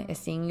everyone is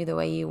seeing you the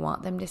way you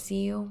want them to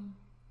see you,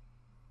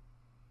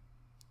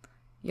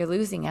 you're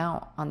losing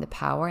out on the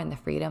power and the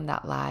freedom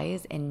that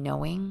lies in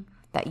knowing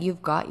that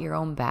you've got your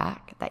own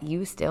back, that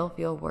you still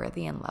feel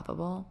worthy and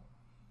lovable,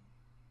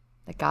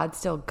 that God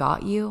still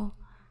got you,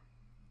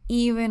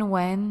 even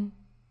when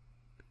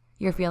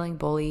you're feeling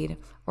bullied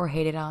or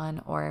hated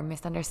on or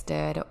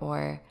misunderstood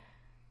or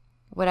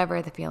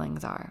whatever the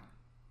feelings are.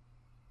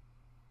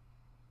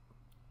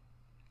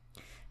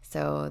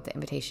 So the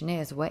invitation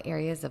is, what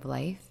areas of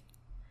life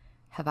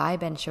have I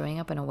been showing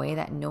up in a way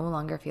that no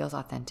longer feels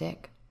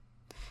authentic?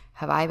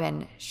 Have I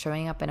been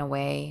showing up in a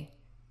way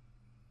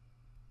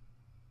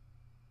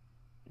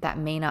that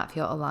may not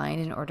feel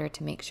aligned in order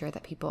to make sure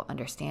that people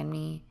understand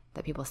me,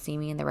 that people see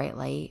me in the right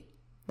light,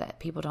 that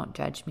people don't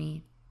judge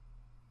me?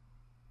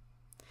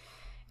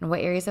 In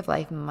what areas of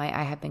life might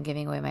I have been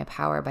giving away my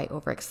power by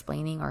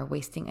over-explaining or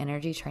wasting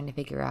energy trying to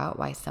figure out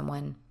why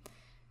someone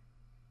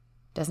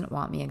doesn't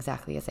want me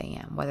exactly as I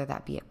am, whether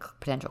that be a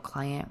potential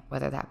client,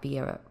 whether that be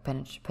a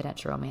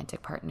potential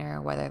romantic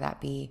partner, whether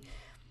that be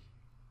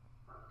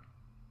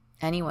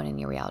anyone in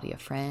your reality, a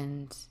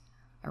friend,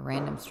 a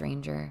random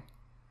stranger?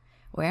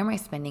 Where am I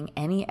spending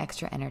any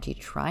extra energy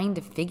trying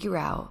to figure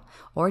out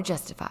or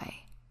justify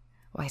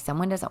why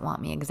someone doesn't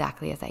want me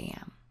exactly as I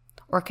am,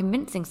 or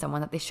convincing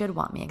someone that they should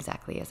want me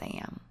exactly as I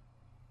am?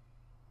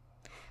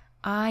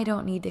 I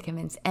don't need to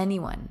convince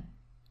anyone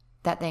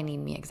that they need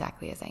me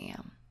exactly as I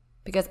am.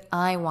 because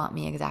I want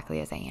me exactly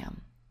as I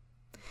am.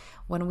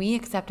 When we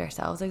accept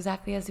ourselves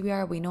exactly as we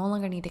are, we no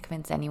longer need to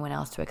convince anyone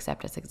else to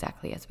accept us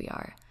exactly as we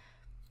are.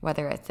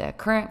 Whether it's a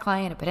current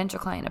client, a potential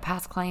client, a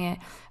past client,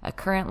 a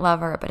current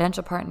lover, a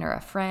potential partner,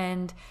 a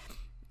friend,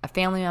 a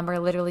family member,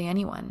 literally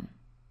anyone.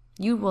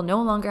 You will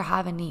no longer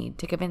have a need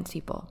to convince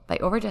people by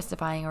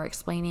over-justifying or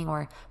explaining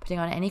or putting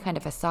on any kind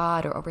of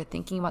facade or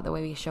overthinking about the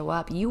way we show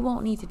up. You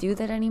won't need to do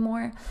that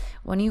anymore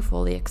when you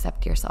fully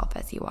accept yourself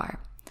as you are.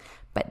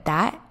 But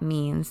that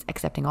means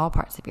accepting all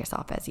parts of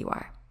yourself as you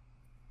are.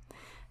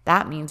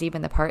 That means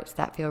even the parts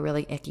that feel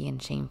really icky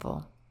and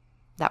shameful,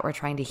 that we're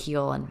trying to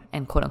heal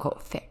and quote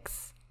unquote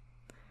fix.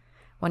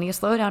 When you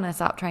slow down and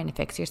stop trying to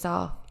fix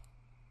yourself,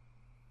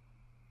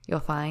 you'll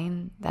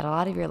find that a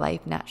lot of your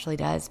life naturally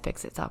does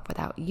fix itself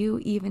without you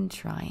even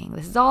trying.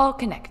 This is all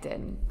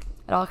connected.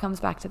 It all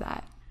comes back to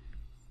that.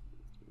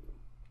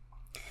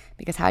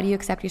 Because how do you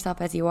accept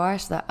yourself as you are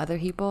so that other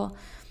people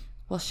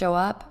will show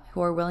up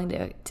who are willing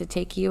to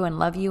take you and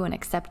love you and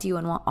accept you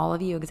and want all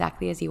of you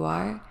exactly as you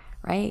are,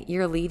 right?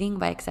 You're leading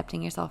by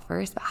accepting yourself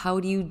first. But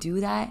how do you do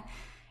that?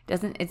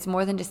 It's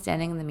more than just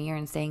standing in the mirror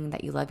and saying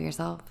that you love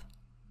yourself.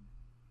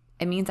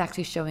 It means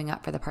actually showing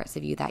up for the parts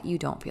of you that you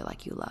don't feel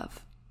like you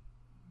love.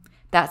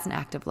 That's an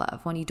act of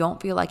love. When you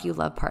don't feel like you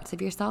love parts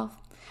of yourself,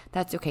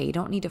 that's okay. You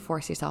don't need to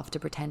force yourself to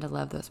pretend to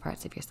love those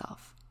parts of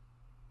yourself.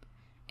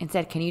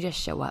 Instead, can you just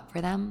show up for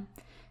them?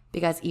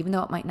 Because even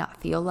though it might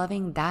not feel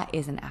loving, that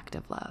is an act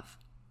of love.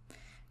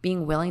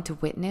 Being willing to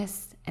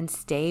witness and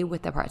stay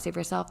with the parts of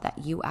yourself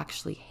that you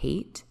actually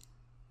hate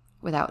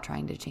without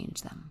trying to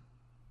change them.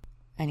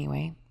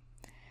 Anyway,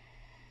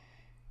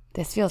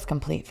 this feels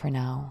complete for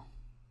now.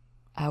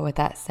 With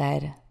that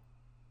said,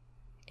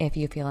 if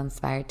you feel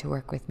inspired to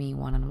work with me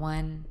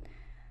one-on-one,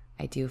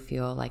 I do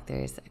feel like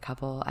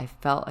I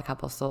felt a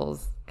couple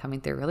souls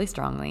coming through really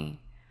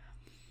strongly.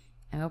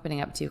 I'm opening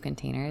up 2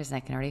 containers and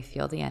I can already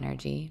feel the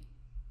energy.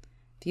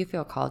 If you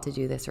feel called to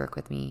do this work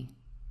with me,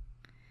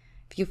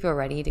 if you feel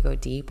ready to go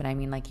deep, and I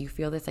mean like you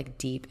feel this like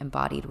deep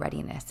embodied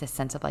readiness, this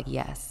sense of like,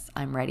 yes,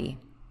 I'm ready.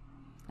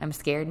 I'm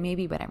scared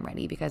maybe, but I'm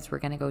ready because we're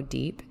going to go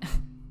deep.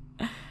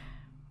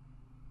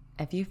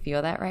 If you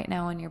feel that right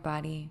now in your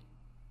body,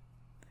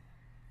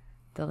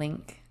 the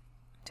link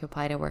to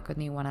apply to work with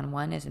me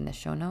one-on-one is in the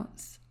show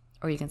notes,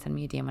 or you can send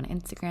me a DM on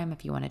Instagram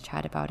if you want to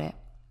chat about it.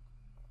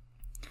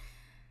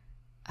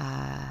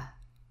 I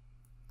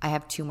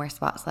have 2 more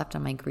spots left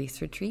on my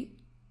Greece retreat.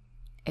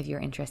 If you're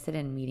interested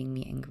in meeting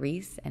me in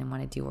Greece and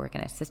want to do work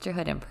in a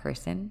sisterhood in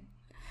person,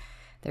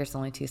 there's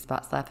only 2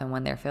 spots left, and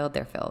when they're filled,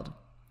 they're filled.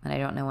 And I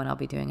don't know when I'll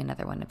be doing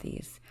another one of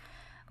these.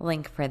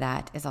 Link for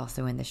that is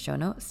also in the show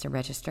notes to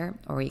register,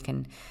 or you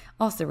can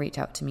also reach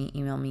out to me,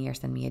 email me, or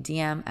send me a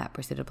DM at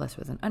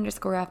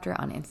pursuitofbliss_after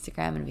on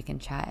Instagram, and we can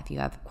chat if you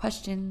have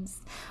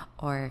questions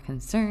or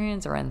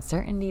concerns or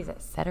uncertainties,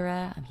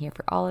 etc. I'm here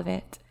for all of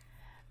it.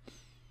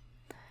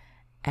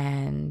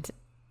 And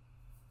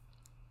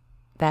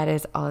that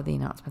is all of the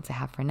announcements I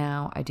have for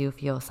now. I do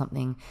feel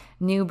something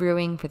new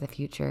brewing for the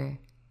future.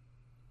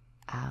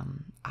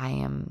 I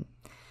am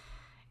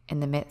in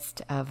the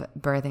midst of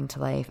birthing to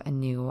life a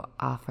new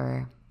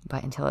offer,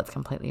 but until it's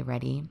completely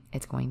ready,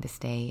 it's going to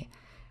stay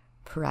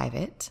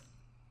private.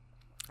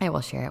 I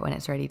will share it when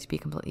it's ready to be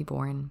completely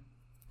born.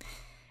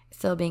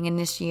 Still being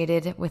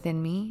initiated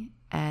within me,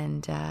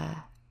 and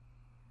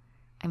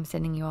I'm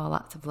sending you all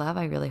lots of love.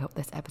 I really hope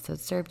this episode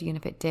served you, and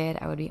if it did,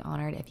 I would be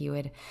honored if you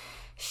would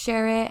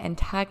share it and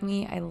tag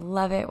me. I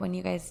love it when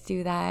you guys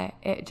do that.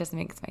 It just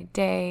makes my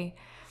day.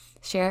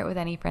 Share it with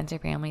any friends or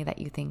family that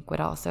you think would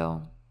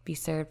also be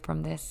served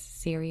from this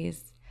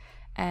series.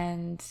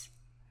 And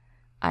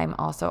I'm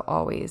also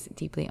always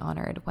deeply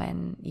honored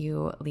when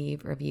you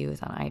leave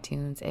reviews on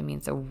iTunes. It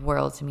means the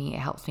world to me. It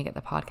helps me get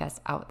the podcast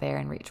out there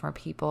and reach more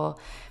people.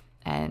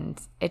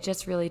 And it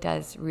just really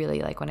does,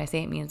 really, like when I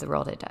say it means the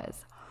world, it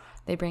does.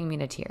 They bring me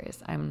to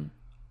tears. I'm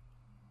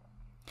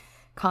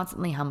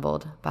constantly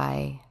humbled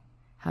by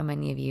how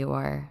many of you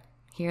are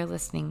here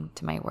listening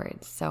to my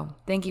words. So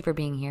thank you for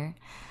being here.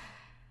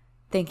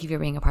 Thank you for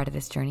being a part of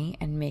this journey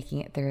and making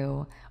it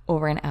through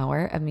over an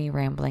hour of me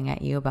rambling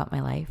at you about my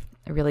life.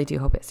 I really do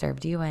hope it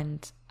served you,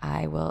 and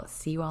I will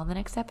see you all in the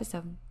next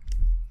episode.